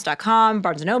randomhouse.com,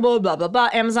 Barnes & Noble, blah, blah, blah,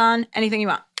 Amazon, anything you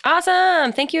want.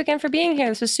 Awesome. Thank you again for being here.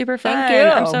 This was super fun. Thank you.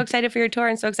 I'm so excited for your tour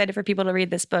and so excited for people to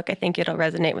read this book. I think it'll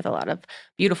resonate with a lot of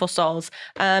beautiful souls.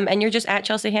 And you're just at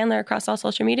Chelsea Handler across all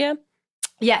social media?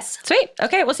 Yes. Sweet.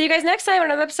 Okay, we'll see you guys next time on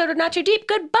another episode of Not Too Deep.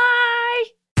 Goodbye.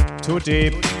 Too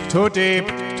deep, too deep,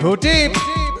 too deep,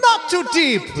 not too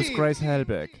deep with Grace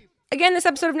Helbig. Again, this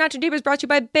episode of Not Too Deep is brought to you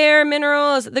by Bare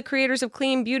Minerals, the creators of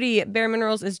clean beauty. Bare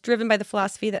Minerals is driven by the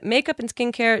philosophy that makeup and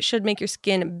skincare should make your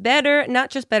skin better, not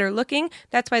just better looking.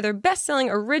 That's why their best-selling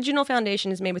original foundation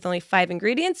is made with only 5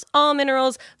 ingredients, all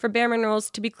minerals. For Bare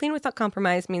Minerals, to be clean without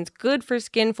compromise means good for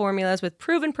skin formulas with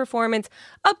proven performance.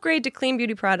 Upgrade to clean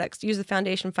beauty products. Use the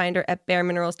foundation finder at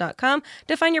bareminerals.com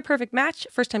to find your perfect match.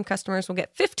 First-time customers will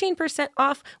get 15%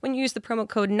 off when you use the promo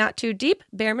code NOT2DEEP.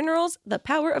 Bare Minerals, the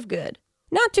power of good.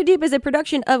 Not Too Deep is a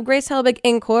production of Grace Helbig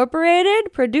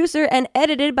Incorporated, producer and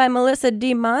edited by Melissa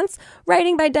D. Montz,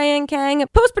 writing by Diane Kang,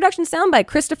 post-production sound by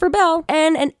Christopher Bell,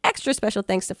 and an extra special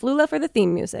thanks to Flula for the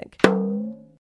theme music.